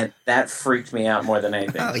 Yeah. And that freaked me out more than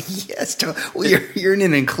anything. Oh, yes. Well, you're in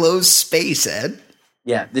an enclosed space, Ed.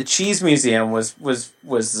 Yeah, the Cheese Museum was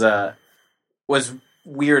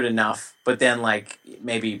weird enough, but then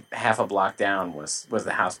maybe half a block down was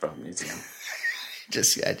the Houseboat Museum.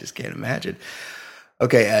 I just can't imagine.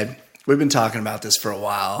 Okay, Ed, we've been talking about this for a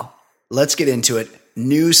while. let's get into it.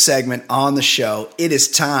 New segment on the show. It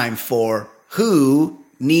is time for Who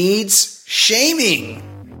Needs Shaming?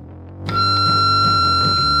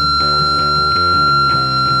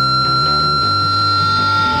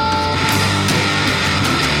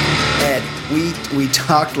 Ed, we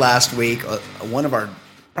talked last week. One of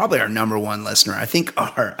probably our number one listener. I think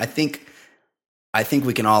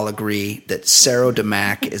we can all agree that Sarah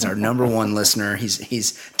DeMac is our number one listener.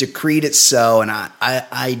 He's decreed it so, and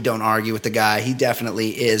I don't argue with the guy. He definitely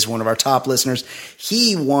is one of our top listeners.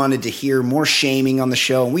 He wanted to hear more shaming on the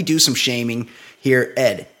show, and we do some shaming here.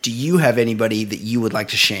 Ed, do you have anybody that you would like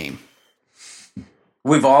to shame?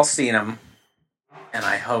 We've all seen them, and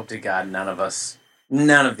I hope to God none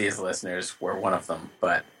of these listeners were one of them,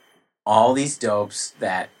 but all these dopes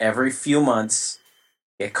that every few months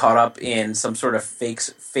get caught up in some sort of fake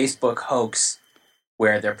Facebook hoax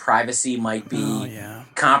where their privacy might be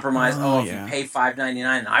compromised. If you pay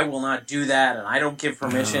 $5.99, I will not do that, and I don't give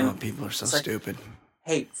permission. Oh, people are so stupid.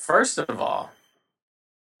 Hey, first of all,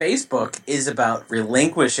 Facebook is about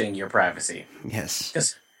relinquishing your privacy. Yes.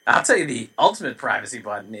 Because I'll tell you, the ultimate privacy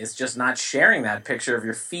button is just not sharing that picture of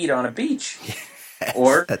your feet on a beach. Yes,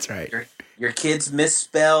 or that's right. Your kid's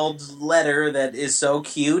misspelled letter that is so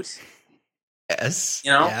cute. Yes.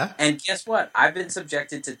 Yeah. And guess what? I've been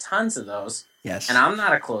subjected to tons of those. Yes. And I'm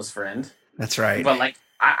not a close friend. That's right. But,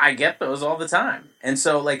 I get those all the time. And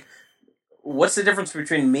so, what's the difference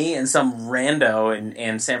between me and some rando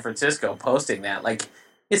in San Francisco posting that?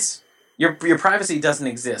 It's your privacy doesn't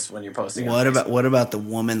exist when you're posting. What about the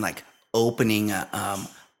woman, opening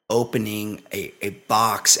a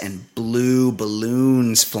box and blue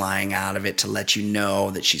balloons flying out of it to let you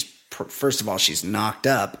know that first of all, she's knocked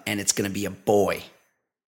up, and it's going to be a boy.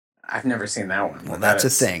 I've never seen that one. Well, that's a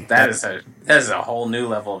thing. That is a whole new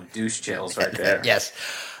level of douche chills right there. Yes.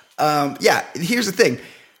 Here's the thing.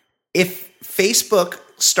 If Facebook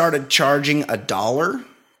started charging $1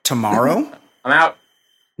 tomorrow, I'm out.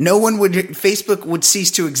 Facebook would cease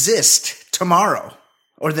to exist tomorrow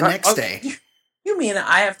or the next day. You mean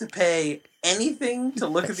I have to pay anything to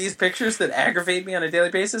look at these pictures that aggravate me on a daily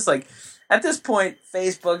basis? At this point,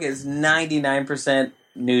 Facebook is 99%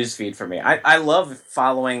 newsfeed for me. I love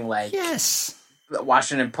following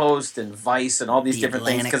Washington Post and Vice and all these different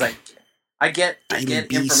things because I get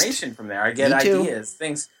information from there. I get ideas,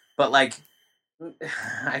 things. But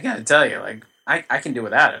I gotta tell you, I can do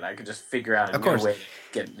without it. I can just figure out a new way to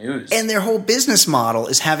get news. And their whole business model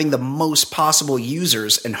is having the most possible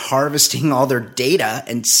users and harvesting all their data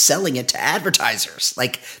and selling it to advertisers.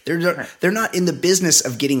 They're not in the business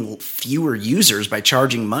of getting fewer users by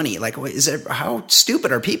charging money. How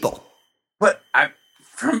stupid are people? But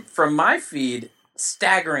from my feed,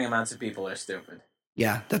 staggering amounts of people are stupid.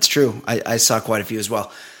 Yeah, that's true. I saw quite a few as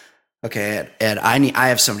well. Okay, Ed, I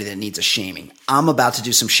have somebody that needs a shaming. I'm about to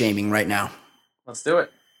do some shaming right now. Let's do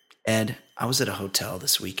it. Ed, I was at a hotel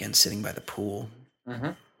this weekend sitting by the pool. Mm-hmm.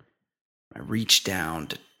 I reached down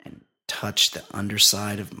and touched the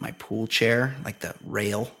underside of my pool chair, the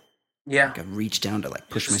rail. Yeah. I reached down to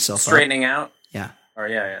push myself straightening up. Out? Yeah. Or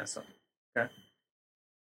yeah. So, okay.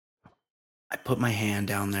 I put my hand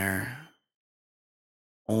down there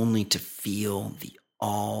only to feel the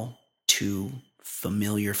all too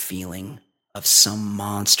familiar feeling of some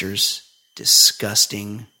monster's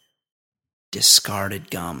disgusting,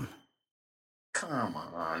 discarded gum. Come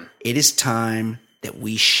on. It is time that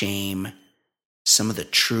we shame some of the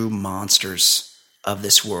true monsters of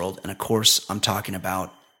this world. And of course, I'm talking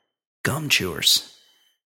about gum chewers.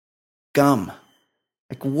 Gum.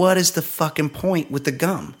 What is the fucking point with the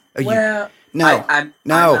gum? No. I'm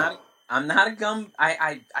not a gum.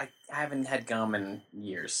 I haven't had gum in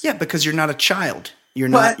years. Yeah, because you're not a child. You're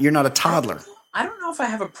not a toddler. I don't know if I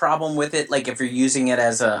have a problem with it. If you're using it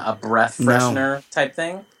as a breath freshener type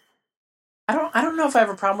thing. I don't know if I have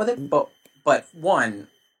a problem with it. But one,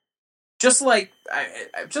 just like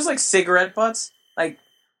cigarette butts, it's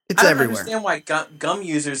I don't everywhere. understand why gum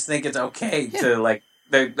users think it's okay to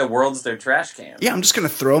the world's their trash can. Yeah, I'm just gonna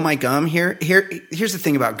throw my gum here. Here's the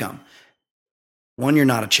thing about gum. One, you're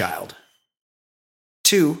not a child.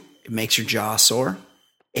 Two, it makes your jaw sore.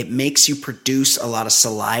 It makes you produce a lot of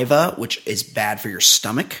saliva, which is bad for your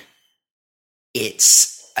stomach.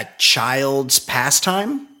 It's a child's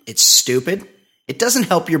pastime. It's stupid. It doesn't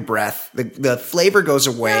help your breath. The flavor goes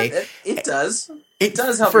away. Yeah, it does. It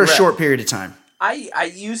does help for a breath. short period of time.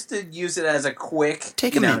 I used to use it as a quick...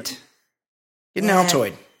 Take a mint. Get an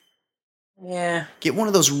Altoid. Yeah. Get one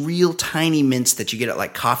of those real tiny mints that you get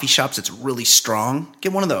at coffee shops. It's really strong.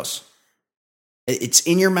 Get one of those. It's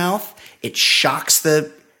in your mouth. It shocks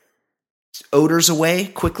the odors away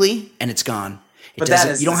quickly, and it's gone. It But that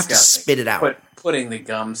doesn't. is You don't have to disgusting. spit it out. Putting the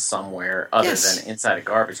gum somewhere other Yes. than inside a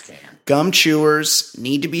garbage can. Gum chewers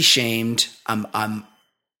need to be shamed.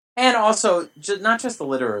 And also, not just the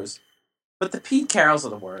litterers, but the Pete Carrolls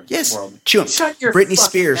of the world. Yes, chew 'em. Shut your Britney fucking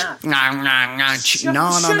Spears, mouth. gnawing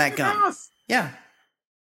on that your gum. mouth. Yeah,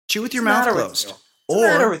 chew with your What's mouth the matter with closed. you? What's the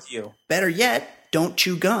matter Or with you? better yet, don't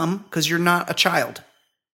chew gum because you're not a child.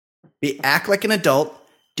 Act like an adult.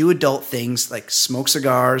 Do adult things like smoke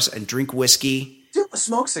cigars and drink whiskey. Dude,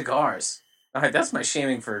 smoke cigars. All right, that's my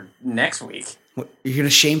shaming for next week. What, you're gonna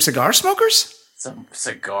shame cigar smokers? Some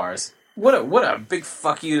cigars. What a big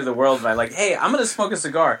fuck you to the world by like, hey, I'm gonna smoke a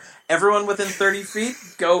cigar. Everyone within 30 feet,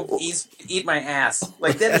 go eat my ass.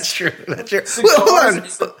 Like That's true. That's true. Cigars Well, hold on.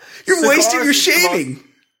 is You're cigars wasting your is the most- shaving.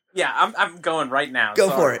 Yeah, I'm going right now. Go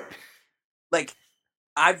Sorry. for it. Like,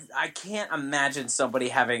 I can't imagine somebody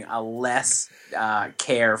having a less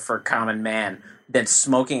care for common man than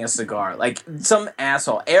smoking a cigar. Like, some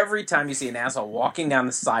asshole, every time you see an asshole walking down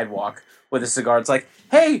the sidewalk with a cigar, it's like,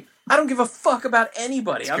 hey, I don't give a fuck about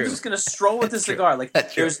anybody. I'm just going to stroll with this cigar. Like,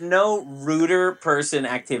 there's no ruder person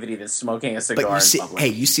activity than smoking a cigar in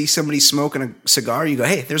public. You see somebody smoking a cigar, you go,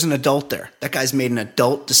 hey, there's an adult there. That guy's made an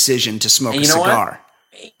adult decision to smoke a cigar.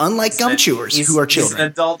 Unlike gum chewers who are children. He's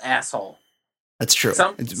an adult asshole. That's true.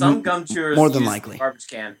 Some gum chewers more than use likely the garbage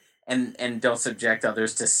can and don't subject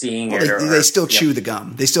others to seeing it. They still chew the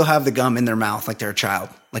gum. They still have the gum in their mouth like they're a child,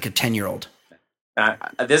 like a 10-year-old.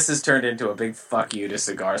 This has turned into a big fuck you to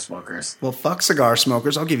cigar smokers. Well, fuck cigar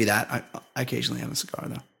smokers. I'll give you that. I occasionally have a cigar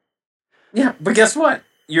though. Yeah, but guess what?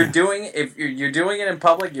 You're doing it in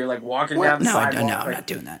public. You're like walking down the sidewalk. No, I'm not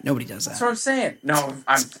doing that. Nobody does that. That's what I'm saying. No,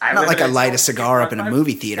 not like I light a cigar up in a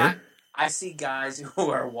movie theater. I see guys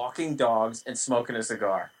who are walking dogs and smoking a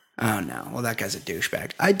cigar. Oh no! Well, that guy's a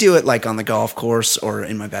douchebag. I do it like on the golf course or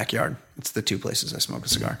in my backyard. It's the two places I smoke a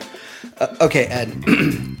cigar. Okay, Ed.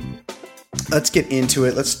 Let's get into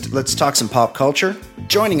it. Let's talk some pop culture.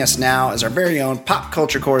 Joining us now is our very own pop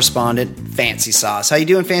culture correspondent, Fancy Sauce. How you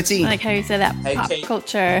doing, Fancy? I like how you say that. Hey, pop Kate.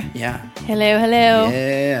 culture. Yeah. Hello.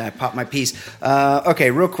 Yeah, I popped my piece.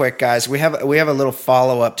 Okay, real quick, guys. We have a little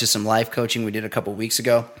follow up to some life coaching we did a couple weeks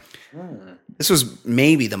ago. This was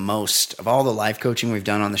maybe the most of all the life coaching we've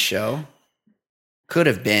done on the show. Could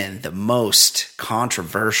have been the most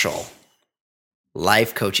controversial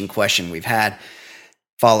life coaching question we've had.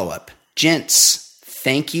 Follow up. Gents,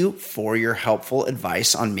 thank you for your helpful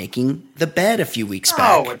advice on making the bed a few weeks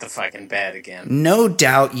back. Oh, with the fucking bed again. No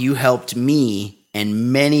doubt you helped me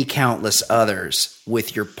and many countless others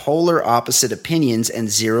with your polar opposite opinions and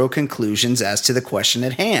zero conclusions as to the question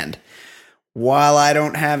at hand. While I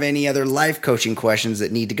don't have any other life coaching questions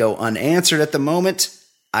that need to go unanswered at the moment,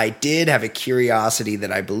 I did have a curiosity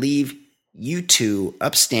that I believe you two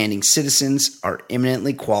upstanding citizens are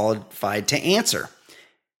eminently qualified to answer.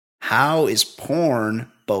 How is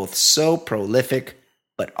porn both so prolific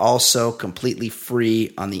but also completely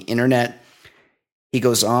free on the internet? He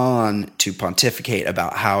goes on to pontificate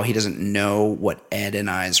about how he doesn't know what Ed and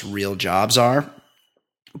I's real jobs are,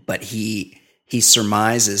 but he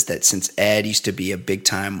surmises that since Ed used to be a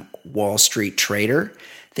big-time Wall Street trader,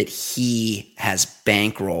 that he has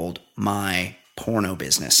bankrolled my porno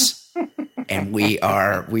business. And we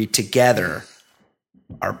together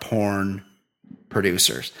are porn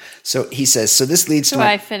producers. So he says, so this leads to Do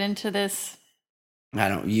I fit into this? I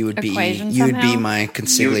don't. You would be somehow? my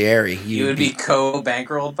consigliere. You would be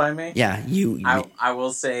co-bankrolled by me? Yeah, I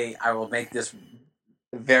will say, I will make this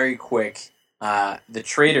very quick. The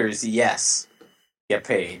traders, yes, get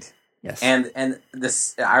paid. yes. And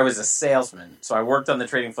this, I was a salesman, so I worked on the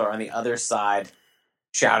trading floor on the other side,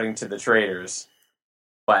 shouting to the traders,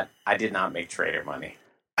 but I did not make trader money.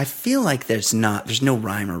 I feel like there's no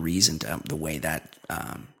rhyme or reason to the way that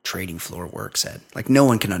trading floor works, Ed. Like no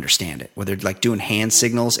one can understand it. Where they're like doing hand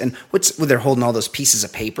signals and where they're holding all those pieces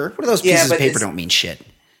of paper. What are those pieces of paper? Don't mean shit.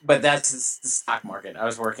 But that's the stock market. I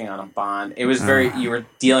was working on a bond. It was you were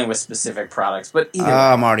dealing with specific products, but either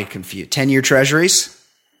I'm already confused. 10-year treasuries.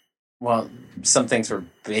 well, some things were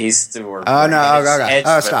based or Oh no! Oh god! hedged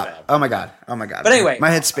Oh with stop! that. Oh my god! Oh my god! But anyway, my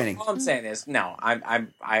head's spinning. All I'm saying is, no, I'm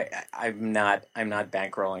not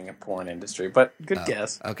bankrolling a porn industry, but good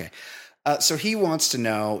guess. Okay. So he wants to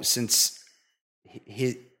know, since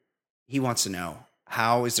he wants to know,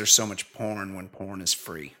 how is there so much porn when porn is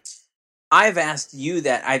free? I've asked you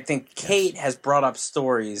that. I think Kate has brought up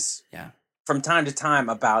stories from time to time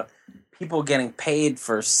about people getting paid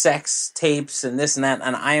for sex tapes and this and that,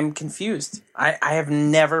 and I am confused. I have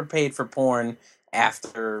never paid for porn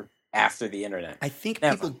after after the internet. I think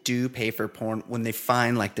Never. people do pay for porn when they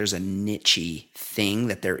find like there's a niche-y thing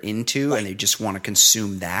that they're into and they just want to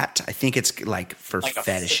consume that. I think it's like for like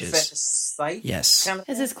fetishes. a fetish site. Yes. Kind of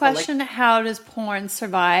Is thing? this question, how does porn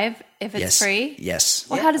survive if it's Yes. free? Yes.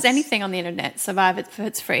 Well, how does Yes. anything on the internet survive if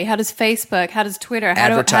it's free? How does Facebook? How does Twitter? How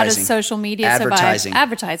Advertising. does social media Advertising. survive?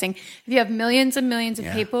 Advertising. If you have millions and millions of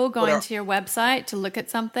Yeah. people going What are- to your website to look at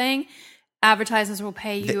something, advertisers will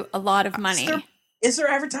pay you a lot of money. Is there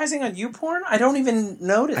advertising on YouPorn? I don't even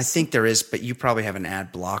notice. I think there is, but you probably have an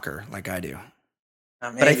ad blocker like I do.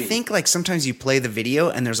 Maybe. But I think like sometimes you play the video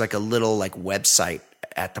and there's like a little like website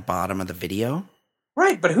at the bottom of the video.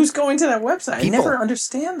 right, but who's going to that website? People. I never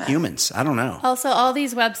understand that. Humans. I don't know. Also, all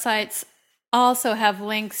these websites also have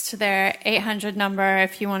links to their 800 number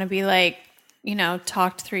if you want to be like,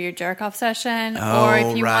 talked through your jerk off session, or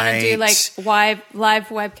if you want to do like live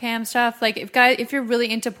webcam stuff. Like if you're really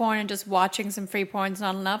into porn and just watching some free porn is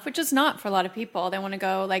not enough, which is not for a lot of people. They want to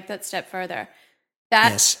go like that step further.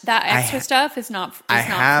 That extra stuff is not. I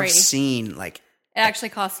have free. seen like It actually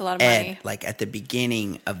costs a lot of money. like at the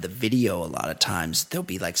beginning of the video, a lot of times there'll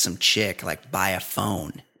be like some chick like buy a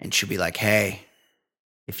phone and she'll be like, "Hey,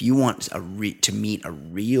 if you want to meet a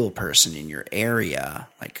real person in your area,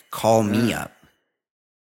 like call me up."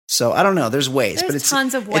 So I don't know. There's ways, There's but it's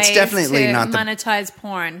tons of ways it's definitely to not the monetize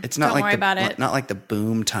porn. it's not Don't like worry about it. not like the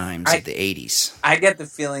boom times of the 80s. I get the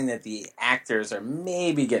feeling that the actors are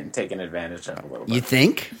maybe getting taken advantage of a little You bit.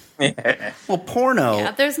 think? Well, porno.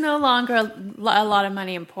 Yeah, there's no longer a lot of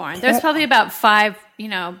money in porn. There's probably about 5,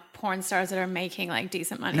 porn stars that are making like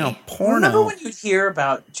decent money. No, Remember porno. when you'd hear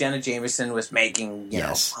about Jenna Jameson was making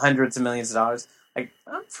Yes. hundreds of millions of dollars? Like,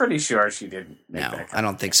 I'm pretty sure she didn't make No, that. I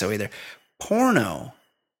don't think so either. Porno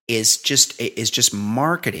is just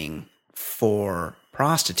marketing for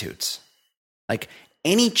prostitutes. Like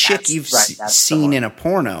any chick That's you've right, that's the seen one. in a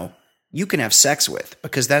porno, you can have sex with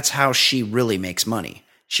because that's how she really makes money.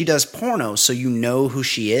 She does porno so you know who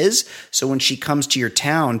she is. So when she comes to your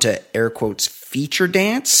town to air quotes feature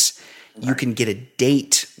dance, you can get a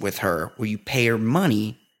date with her where you pay her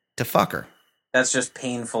money to fuck her. That's just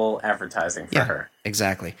painful advertising for her.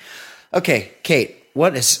 Exactly. Okay, Kate,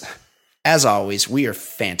 what is, as always, we are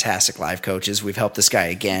fantastic life coaches. We've helped this guy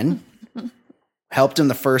again. Helped him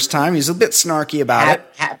the first time. He's a bit snarky about it.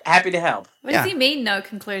 Happy to help. What does he mean? No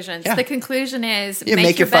conclusions. Yeah. The conclusion is Yeah,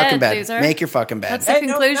 make your fucking bed, bed. loser. Make your fucking bed. That's the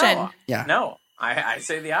conclusion. No. Yeah. No, I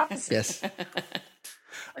say the opposite. Yes.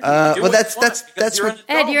 Do Well, what that's you want, because that's you're what. an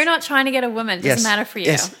Ed, adult. you're not trying to get a woman. It Yes. doesn't matter for you.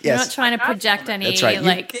 Yes. You're Yes. not trying to project any, That's right.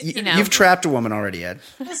 like, You've trapped a woman already, Ed.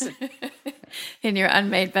 Listen, in your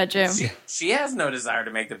unmade bedroom. she has no desire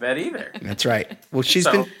to make the bed either. That's right. Well, she's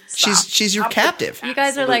So, been stop. she's your Stop with captive.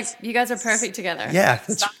 You guys are perfect together. Yeah.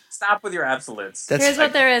 That's, Stop with your absolutes. that's Here's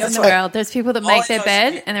what there is in That's the what- world. There's people that All make I their know is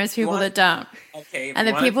bed, you- and there's you people want- that don't. Okay. if And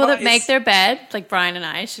you the want people that advice- make their bed, like Brian and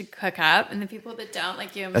I, should hook up. And the people that don't,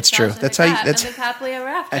 like you and That's Michelle, true. should That's hook how you- up that's- and live happily ever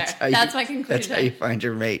after. that's how That's you, my conclusion. That's how you find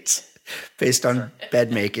your mates, based on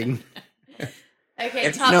bed making. Okay,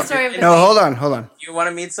 If- top no, story of the No, week. hold on. If you want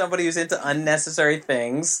to meet somebody who's into unnecessary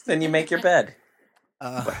things, then you make your bed.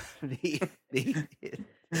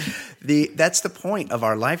 That's the point of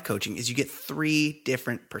our life coaching is you get 3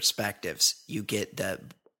 different perspectives. You get the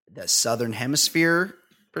Southern Hemisphere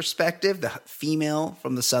perspective, the female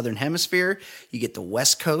from the Southern Hemisphere. You get the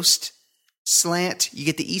West Coast slant. You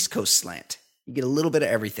get the East Coast slant. You get a little bit of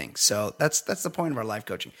everything. So that's the point of our life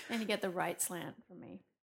coaching. And you get the right slant from me.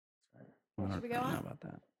 Should we go I don't know on? about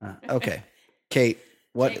that. Okay, Kate.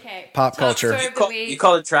 What JK. pop Top culture? story of the week. You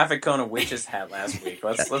called a traffic cone a witch's hat last week.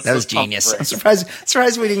 Let's That was let's pump genius. the I'm brakes.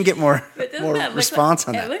 surprised we didn't get more But doesn't more that look response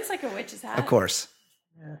like, on It that. looks like a witch's hat. Of course.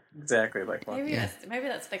 Exactly like one. Maybe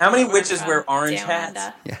that's the How many color witches of, wear orange Down hats?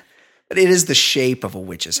 Under. Yeah, but it is the shape of a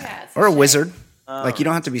witch's Yeah, hat it's or a a shape. wizard. Oh. Like you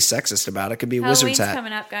don't have to be sexist about it. It could be a Halloween's wizard's hat.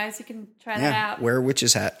 coming up, guys. You can try that Yeah, out. wear a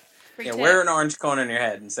witch's hat. Free Yeah, tip. wear an orange cone on your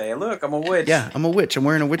head and say, "Look, I'm a witch." Yeah, I'm a witch. I'm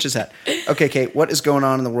wearing a witch's hat. Okay, Kate, what is going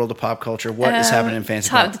on in the world of pop culture? What is happening in fantasy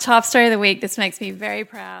The pop? top story of the week. This makes me very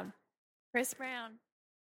proud. Chris Brown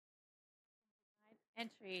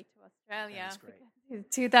entry to Australia. That is great. His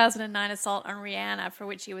 2009 assault on Rihanna, for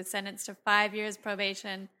which he was sentenced to 5 years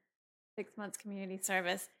probation, 6 months community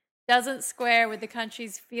service, doesn't square with the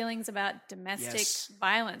country's feelings about domestic Yes.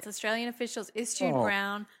 violence. Australian officials issued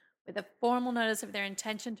Brown with a formal notice of their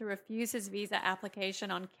intention to refuse his visa application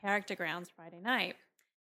on character grounds Friday night.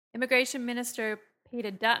 Immigration Minister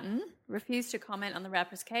Peter Dutton refused to comment on the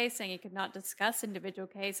rapper's case, saying he could not discuss individual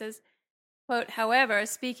cases. Quote, however,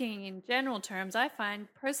 speaking in general terms, I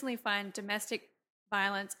personally find domestic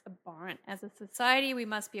violence abhorrent. As a society, we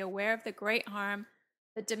must be aware of the great harm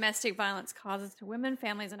that domestic violence causes to women,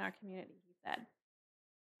 families, and our community, he said.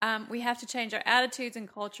 We have to change our attitudes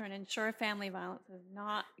and culture and ensure family violence is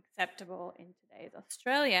not acceptable in today's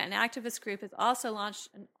Australia. An activist group has also launched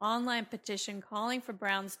an online petition calling for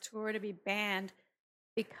Brown's tour to be banned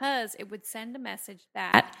because it would send a message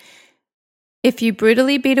that if you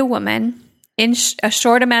brutally beat a woman, in a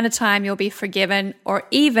short amount of time, you'll be forgiven or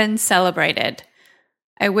even celebrated.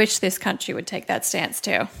 I wish this country would take that stance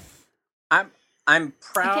too. I'm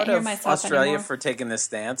proud of Australia for taking this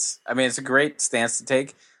stance. I mean, it's a great stance to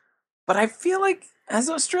take. But I feel like, as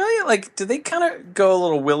Australia, like, do they kind of go a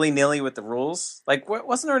little willy-nilly with the rules? Like,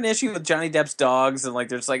 wasn't there an issue with Johnny Depp's dogs? And, like,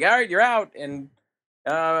 they're just like, all right, you're out. And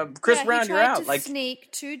Chris Brown, you're out. He tried to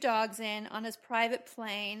sneak 2 dogs in on his private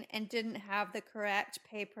plane and didn't have the correct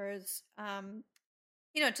papers,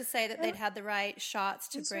 to say that they'd had the right shots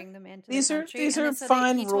to bring them into the country. These are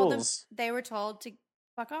fine rules. They were told to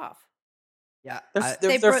fuck off. Yeah,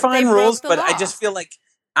 they're fine rules, but I just feel like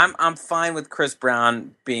I'm fine with Chris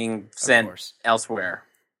Brown being sent elsewhere.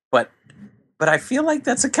 But I feel like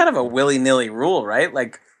that's a kind of a willy-nilly rule, right?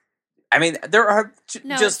 Like, I mean, there are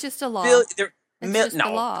it's just a law.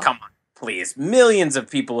 Law. Come on, please. Millions of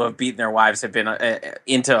people who have beaten their wives have been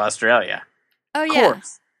into Australia. Oh, yeah. Of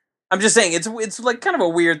course. I'm just saying it's like kind of a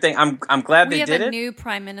weird thing. I'm glad they did it. We have a new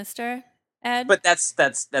prime minister, Ed. But that's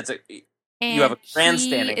and you have a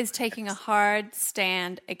grandstanding. He is taking a hard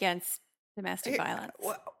stand against domestic violence.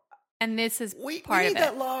 And this is part of it. We need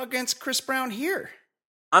that law against Chris Brown here.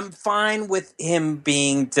 I'm fine with him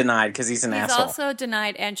being denied because he's an asshole. He's also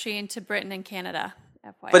denied entry into Britain and Canada.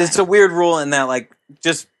 FYI. But it's a weird rule in that, like,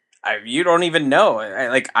 you don't even know.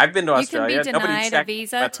 Like, I've been to Australia. You can be denied a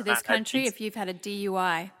visa to this country if you've had a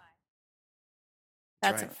DUI.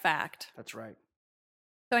 That's a fact. That's right.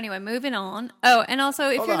 So anyway, moving on. Oh, and also,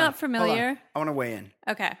 if you're not familiar... I want to weigh in.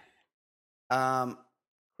 Okay.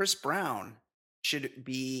 Chris Brown should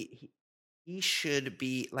be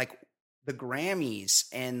like the Grammys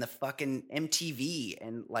and the fucking MTV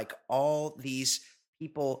and like all these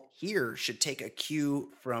people here should take a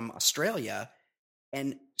cue from Australia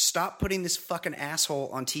and stop putting this fucking asshole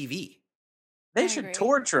on TV. They should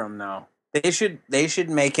torture him, though. They should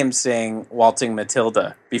make him sing "Waltzing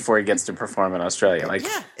Matilda" before he gets to perform in Australia. Like,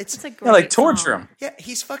 yeah, it's a great like torture him. Yeah,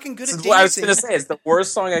 he's fucking good at dancing. What I was going to say, it's the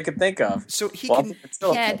worst song I could think of. So he can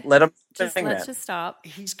let him sing that. Let's just stop.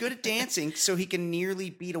 He's good at dancing, so he can nearly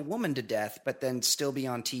beat a woman to death, but then still be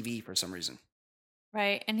on TV for some reason.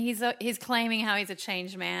 Right, and he's claiming how he's a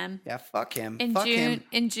changed man. Yeah, fuck him.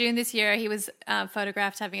 In June this year, he was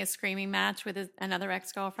photographed having a screaming match with another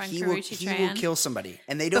ex-girlfriend, Karrueche Tran. He will kill somebody,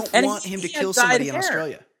 and they don't want him to kill somebody in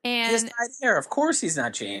Australia. And he has dyed hair. Of course, he's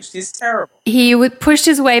not changed. He's terrible. He pushed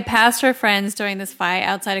his way past her friends during this fight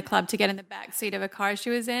outside a club to get in the back seat of a car she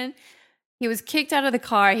was in. He was kicked out of the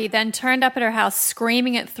car. He then turned up at her house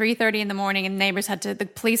screaming at 3:30 in the morning, and the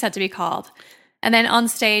police had to be called. And then on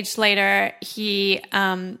stage later, he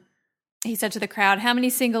said to the crowd, "How many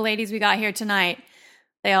single ladies we got here tonight?"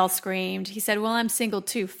 They all screamed. He said, "Well, I'm single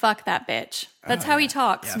too. Fuck that bitch." That's how he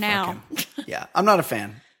talks now. Yeah, I'm not a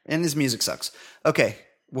fan. And his music sucks. Okay,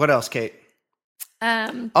 what else, Kate?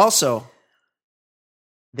 Also,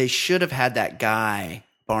 they should have had that guy,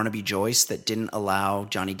 Barnaby Joyce, that didn't allow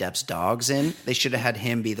Johnny Depp's dogs in. They should have had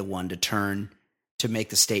him be the one to make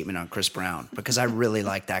the statement on Chris Brown, because I really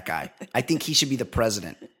like that guy. I think he should be the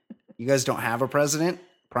president. You guys don't have a president,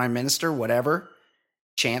 prime minister, whatever,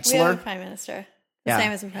 chancellor? We have a prime minister.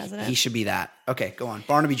 Same as a president. He should be that. Okay, go on.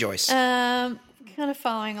 Barnaby Joyce. Kind of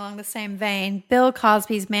following along the same vein, Bill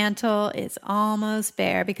Cosby's mantle is almost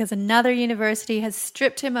bare because another university has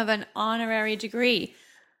stripped him of an honorary degree.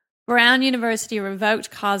 Brown University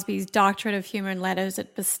revoked Cosby's Doctorate of Humor and Letters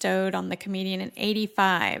it bestowed on the comedian in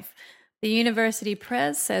 1985. The university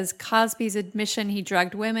press says Cosby's admission he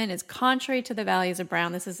drugged women is contrary to the values of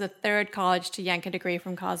Brown. This is the third college to yank a degree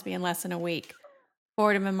from Cosby in less than a week.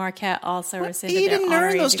 Fordham and Marquette also rescinded their honorary degrees. He didn't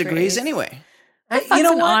earn those degrees anyway. What's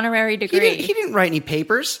an honorary degree? He didn't write any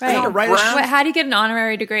papers. Right. How do you get an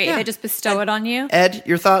honourary degree? Yeah. They just bestow it on you? Ed,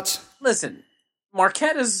 your thoughts? Listen,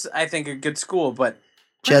 Marquette is, I think, a good school, but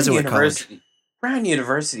Jesuit college. Brown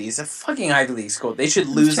University is a fucking Ivy League school. They should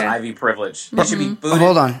lose Ivy privilege. They should be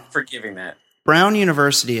booted for giving that. Brown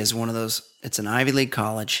University is one of those, it's an Ivy League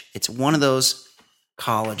college. It's one of those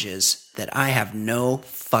colleges that I have no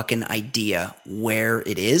fucking idea where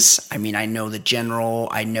it is. I mean, I know the general,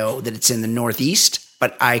 I know that it's in the Northeast,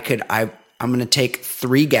 but I'm going to take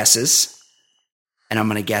 3 guesses and I'm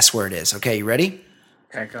going to guess where it is. Okay, you ready?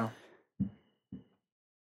 Okay, go.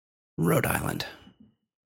 Rhode Island.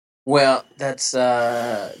 Well, that's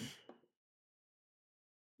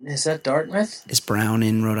Is that Dartmouth? Is Brown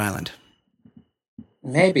in Rhode Island?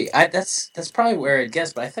 Maybe. That's probably where I'd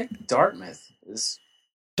guess, but I think Dartmouth is.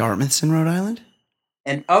 Dartmouth's in Rhode Island?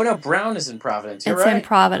 And oh no, Brown is in Providence. You're It's right. in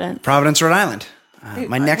Providence. Providence, Rhode Island. Dude,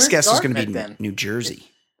 My next where's guess is going to be Dartmouth, then? New Jersey.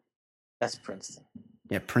 That's Princeton.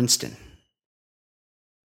 Yeah, Princeton.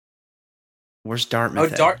 Where's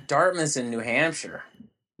Dartmouth? Dartmouth's in New Hampshire.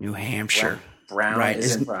 New Hampshire. Brown Right. is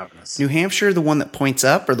Isn't in Providence. New Hampshire the one that points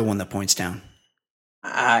up or the one that points down?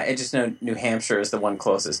 I just know New Hampshire is the one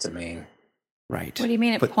closest to Maine. Right. What do you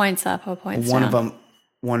mean it But points up or points one down? of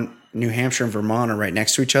them, New Hampshire and Vermont are right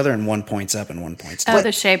next to each other, and one points up and one points down. Oh,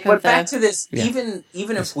 the shape But of back the... to this, Yeah.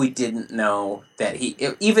 even if we didn't know that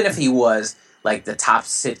even if he was like the top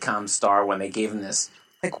sitcom star when they gave him this,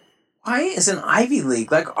 like, why is an Ivy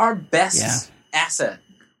League like our best asset?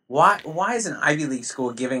 Why is an Ivy League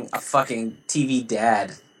school giving a fucking TV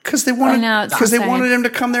dad? Because they I know, it's insane. wanted him to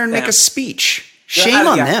come there and make Yeah. a speech. Yeah, Shame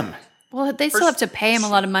on yeah. them. Well, they still have to pay him a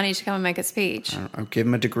lot of money to come and make a speech. I'll give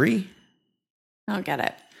him a degree. I don't get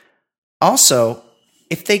it. Also,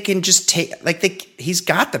 if they can just take, he's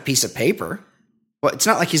got the piece of paper. Well, it's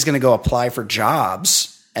not like he's going to go apply for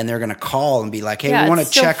jobs and they're going to call and be like, hey, Yeah, we want it's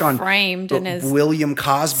to still check on framed in his William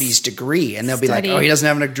Cosby's degree. And they'll be like, study. oh, he doesn't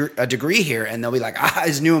have a degree here. And they'll be like,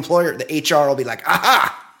 his new employer, the HR will be like,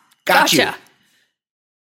 got you. Gotcha.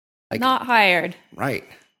 Like- Not hired. Right.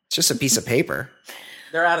 It's just a piece of paper.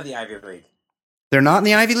 They're out of the Ivy League. They're not in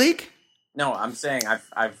the Ivy League? No, I'm saying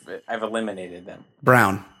I've eliminated them.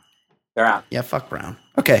 Brown. They're out. Yeah, fuck Brown.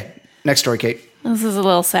 Okay. Next story, Kate. This is a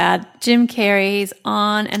little sad. Jim Carrey's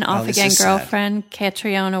on and off this again is sad. girlfriend,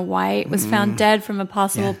 Catriona White, was found dead from a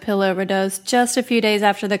possible pill overdose just a few days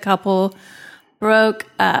after the couple broke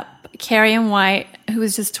up. Carrey and White, who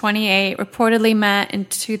was just 28, reportedly met in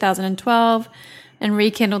 2012 and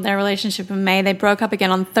rekindled their relationship in May. They broke up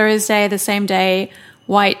again on Thursday, the same day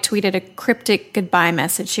White tweeted a cryptic goodbye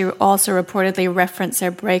message. She also reportedly referenced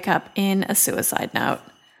their breakup in a suicide note.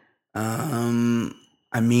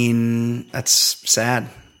 I mean, that's sad.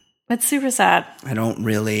 It's super sad. I don't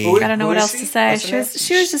really. I don't know Who what is else she? to say. What's her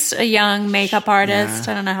She was just a young makeup artist.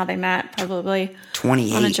 Yeah. I don't know how they met. Probably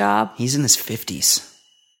 28. on a job. He's in his 50s.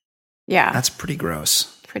 Yeah, That's pretty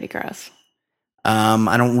gross. pretty gross.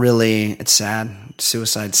 I don't really. It's sad.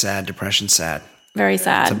 Suicide's sad. Depression's sad. Very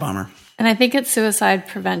sad. It's a bummer. And I think it's Suicide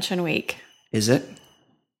Prevention Week. Is it?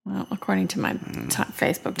 Well, according to my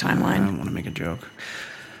Facebook I timeline. don't want to make a joke.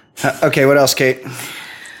 Okay, what else, Kate?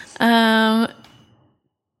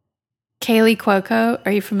 Kaylee Cuoco.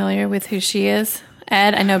 Are you familiar with who she is?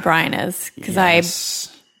 Ed, I know Brian is because Yes.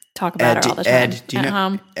 I talk about her all the time Ed, do you at know?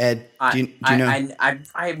 home. Ed, do you know?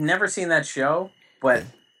 I've never seen that show, but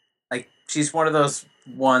like she's one of those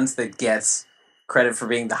ones that gets credit for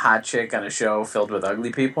being the hot chick on a show filled with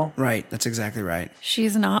ugly people. Right, that's exactly right.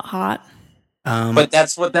 She's not hot. But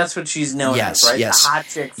that's what she's known Yes, as, right? yes. The hot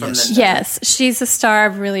chick from Yes. the Yes, she's the star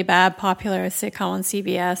of really bad, popular sitcom on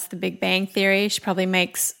CBS, The Big Bang Theory. She probably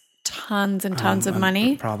makes tons and tons of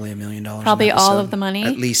money. Probably $1 million. Probably an all episode. of the money.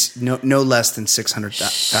 At least no less than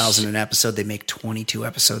 600,000 an episode. They make 22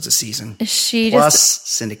 episodes a season. She Plus just,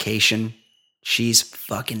 syndication. She's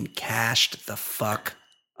fucking cashed the fuck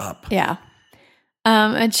up. yeah.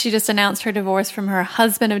 And she just announced her divorce from her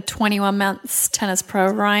husband of 21 months, tennis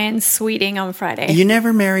pro Ryan Sweeting, on Friday. You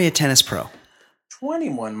never marry a tennis pro.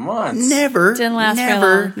 21 months. Never. Didn't last very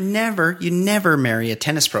never, long. never. You never marry a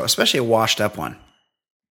tennis pro, especially a washed up one.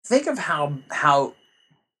 Think of how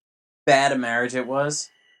bad a marriage it was,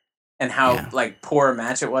 and how like poor a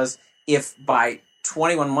match it was. If by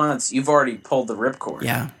 21 months you've already pulled the ripcord.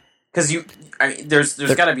 Yeah. Because there's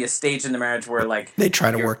got to be a stage in the marriage where like They try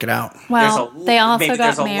to work it out. Well, they also got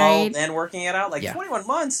there's a lull, married. then working it out. Like 21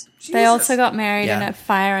 months. Jesus. They also got married in Yeah. a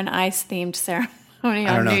fire and ice themed ceremony I don't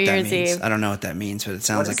on know New what that Year's means. Eve. I don't know what that means, but it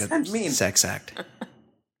sounds What like does a that mean? sex act.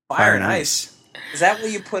 fire and ice. Is that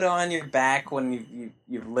what you put on your back when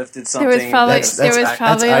you've lifted something? There was probably That's- there was that's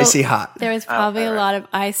probably icy hot. There was probably a alright. lot of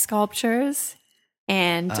ice sculptures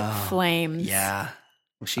and flames. Yeah.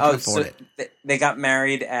 Well, she can afford it. They got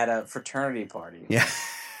married at a fraternity party. Yeah.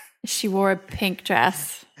 She wore a pink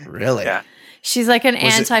dress. Really? Yeah. She's like an Was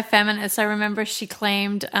it- anti-feminist. I remember she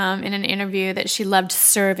claimed in an interview that she loved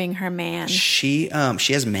serving her man. She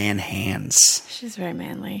has man hands. She's very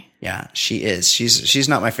manly. Yeah, she is. She's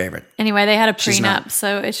not my favorite. Anyway, they had a She's not. prenup,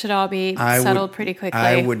 so it should all be I settled would, pretty quickly.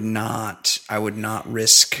 I would not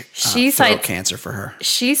risk She throat cites- cancer for her.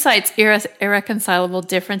 She cites irreconcilable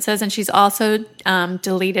differences, and she's also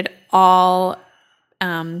deleted all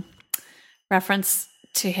reference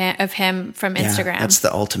of him from Instagram. That's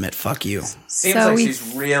the ultimate fuck you. Seems like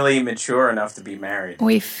she's really mature enough to be married.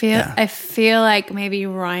 I feel like maybe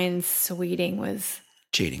Ryan Sweeting was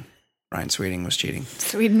cheating. Ryan Sweeting was cheating.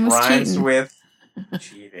 Ryan Swift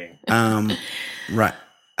cheating. Right.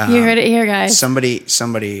 You heard it here, guys.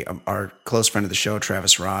 Somebody, our close friend of the show,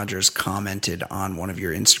 Travis Rogers, commented on one of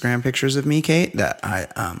your Instagram pictures of me, Kate, that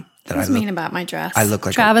What was mean about my dress? I look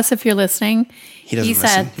like Travis. If you're listening, he doesn't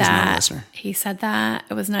listen. He's not a listener. He said that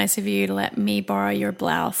it was nice of you to let me borrow your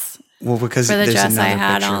blouse. Well, because for the there's dress I another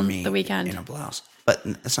had picture on of me the weekend in a blouse. But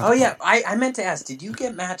that's not. Oh yeah, I meant to ask. Did you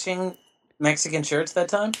get matching Mexican shirts that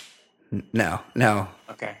time? No.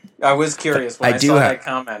 Okay, I was curious when I saw that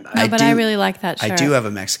comment. I really like that shirt. I do have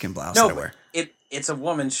a Mexican blouse that I wear. It's a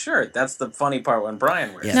woman's shirt. That's the funny part when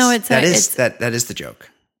Brian wears. Yes. No, that is the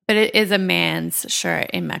joke. But it is a man's shirt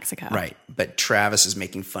in Mexico. Right. But Travis is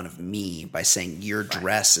making fun of me by saying your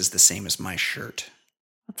dress is the same as my shirt.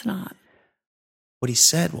 It's not. What he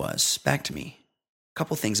said was, back to me. A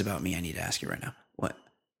couple things about me I need to ask you right now.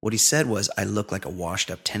 What he said was, I look like a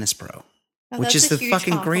washed up tennis pro. Which is the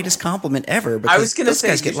fucking greatest compliment ever. Because I was going to say,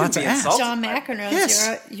 those guys get lots of ass. John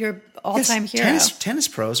McEnroe, your all-time hero. Tennis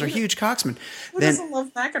pros are huge coxmen. Who doesn't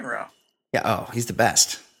love McEnroe? Yeah, he's the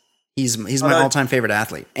best. He's my all-time favorite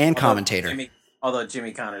athlete and commentator. Although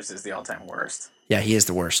Jimmy Connors is the all-time worst. Yeah, he is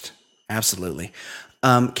the worst. Absolutely.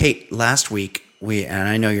 Kate, last week, and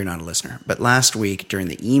I know you're not a listener, but last week during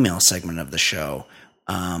the email segment of the show,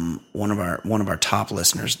 one of our top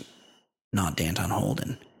listeners, not Danton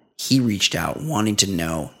Holden, he reached out wanting to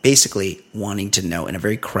know in a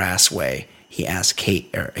very crass way. He asked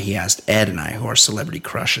Ed and I who our celebrity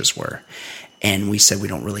crushes were, and we said we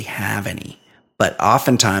don't really have any. But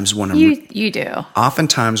oftentimes when you do.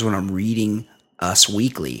 Oftentimes when I'm reading Us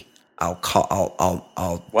Weekly, I'll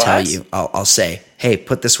tell you, I'll say, hey,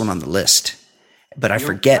 put this one on the list. But I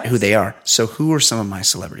forget who they are. So who are some of my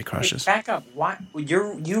celebrity crushes? Back up. What?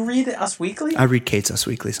 You read Us Weekly? I read Kate's Us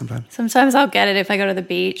Weekly sometimes. Sometimes I'll get it if I go to the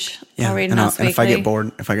beach. Yeah, I'll read Us Weekly. If I get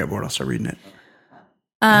bored, I'll start reading it.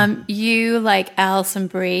 You like Alison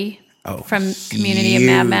Brie from Community and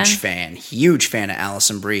Mad Men? Huge fan of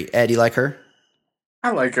Alison Brie. Ed, you like her?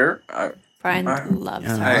 I like her. Brian loves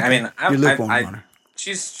her. I mean, you're lukewarm on her.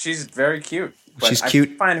 She's very cute. But she's cute.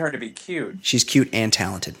 I find her to be cute. She's cute and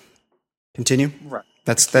talented. Continue. Right.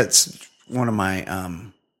 That's one of my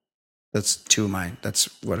that's two of my. That's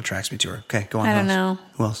what attracts me to her. Okay, go on. I don't know.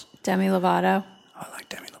 Who else? Demi Lovato. I like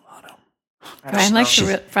Demi Lovato.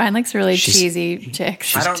 Brian likes really cheesy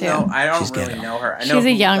chicks. I don't know. I don't really know her. I know she's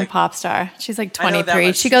a young pop star. She's like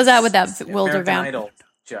 23. She goes out with that Wilder Van Idol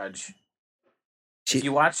judge. If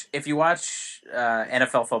you watch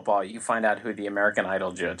NFL football, you find out who the American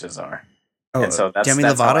Idol judges are. Oh, and so Demi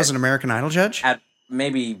Lovato's an American Idol judge?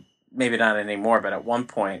 Maybe not anymore, but at one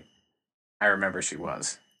point, I remember she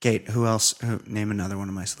was. Kate, who else? Name another one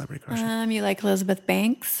of my celebrity crushes. You like Elizabeth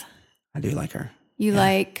Banks? I do like her. You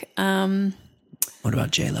like... What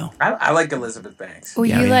about J-Lo? I like Elizabeth Banks. Well,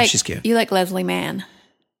 yeah, she's cute. You like Leslie Mann.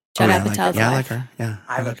 I like her. Yeah,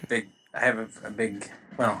 I have a big...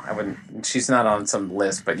 Well, I wouldn't... She's not on some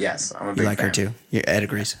list, but yes, I'm a big fan. You like her too? Yeah, Ed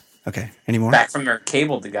agrees. Okay. Any more? Back from her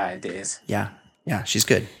Cable Guy days. Yeah, she's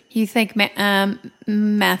good. You think Matthew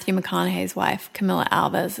McConaughey's wife, Camila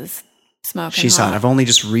Alves, is smoking She's hot? hot. I've only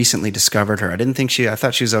just recently discovered her. I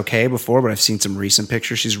thought she was okay before, but I've seen some recent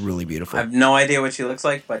pictures. She's really beautiful. I have no idea what she looks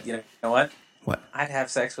like, but you know what? What? I'd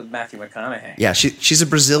have sex with Matthew McConaughey. Yeah, she's a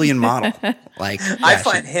Brazilian model. I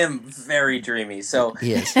find him very dreamy. So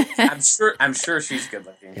he is. I'm sure she's good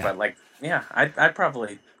looking, but I'd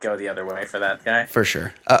probably go the other way for that guy. For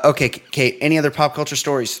sure. Okay, Kate, any other pop culture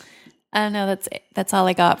stories? I don't know. That's all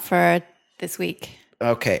I got for this week.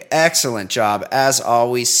 Okay, excellent job. As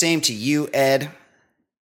always, same to you, Ed.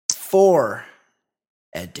 For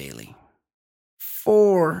Ed Daly.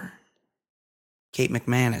 For Kate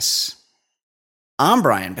McManus. I'm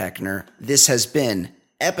Brian Beckner. This has been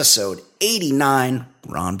episode 89,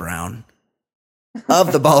 Ron Brown,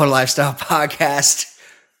 of the Baller Lifestyle Podcast.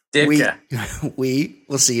 We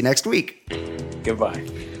will see you next week. Goodbye.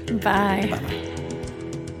 Bye. Bye-bye.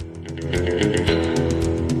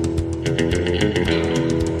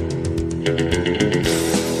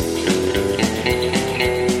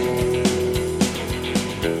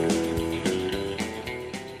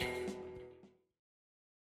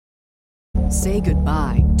 Say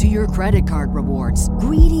goodbye to your credit card rewards.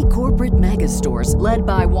 Greedy corporate mega stores, led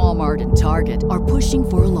by Walmart and Target, are pushing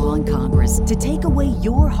for a law in Congress to take away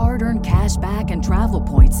your hard-earned cash back and travel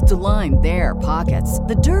points to line their pockets.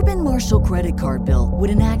 The Durbin-Marshall credit card bill would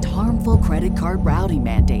enact harmful credit card routing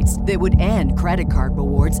mandates that would end credit card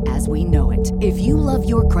rewards as we know it. If you love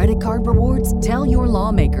your credit card rewards, tell your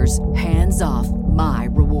lawmakers, hands off my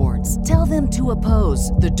rewards. Tell them to oppose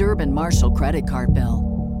the Durbin-Marshall credit card bill.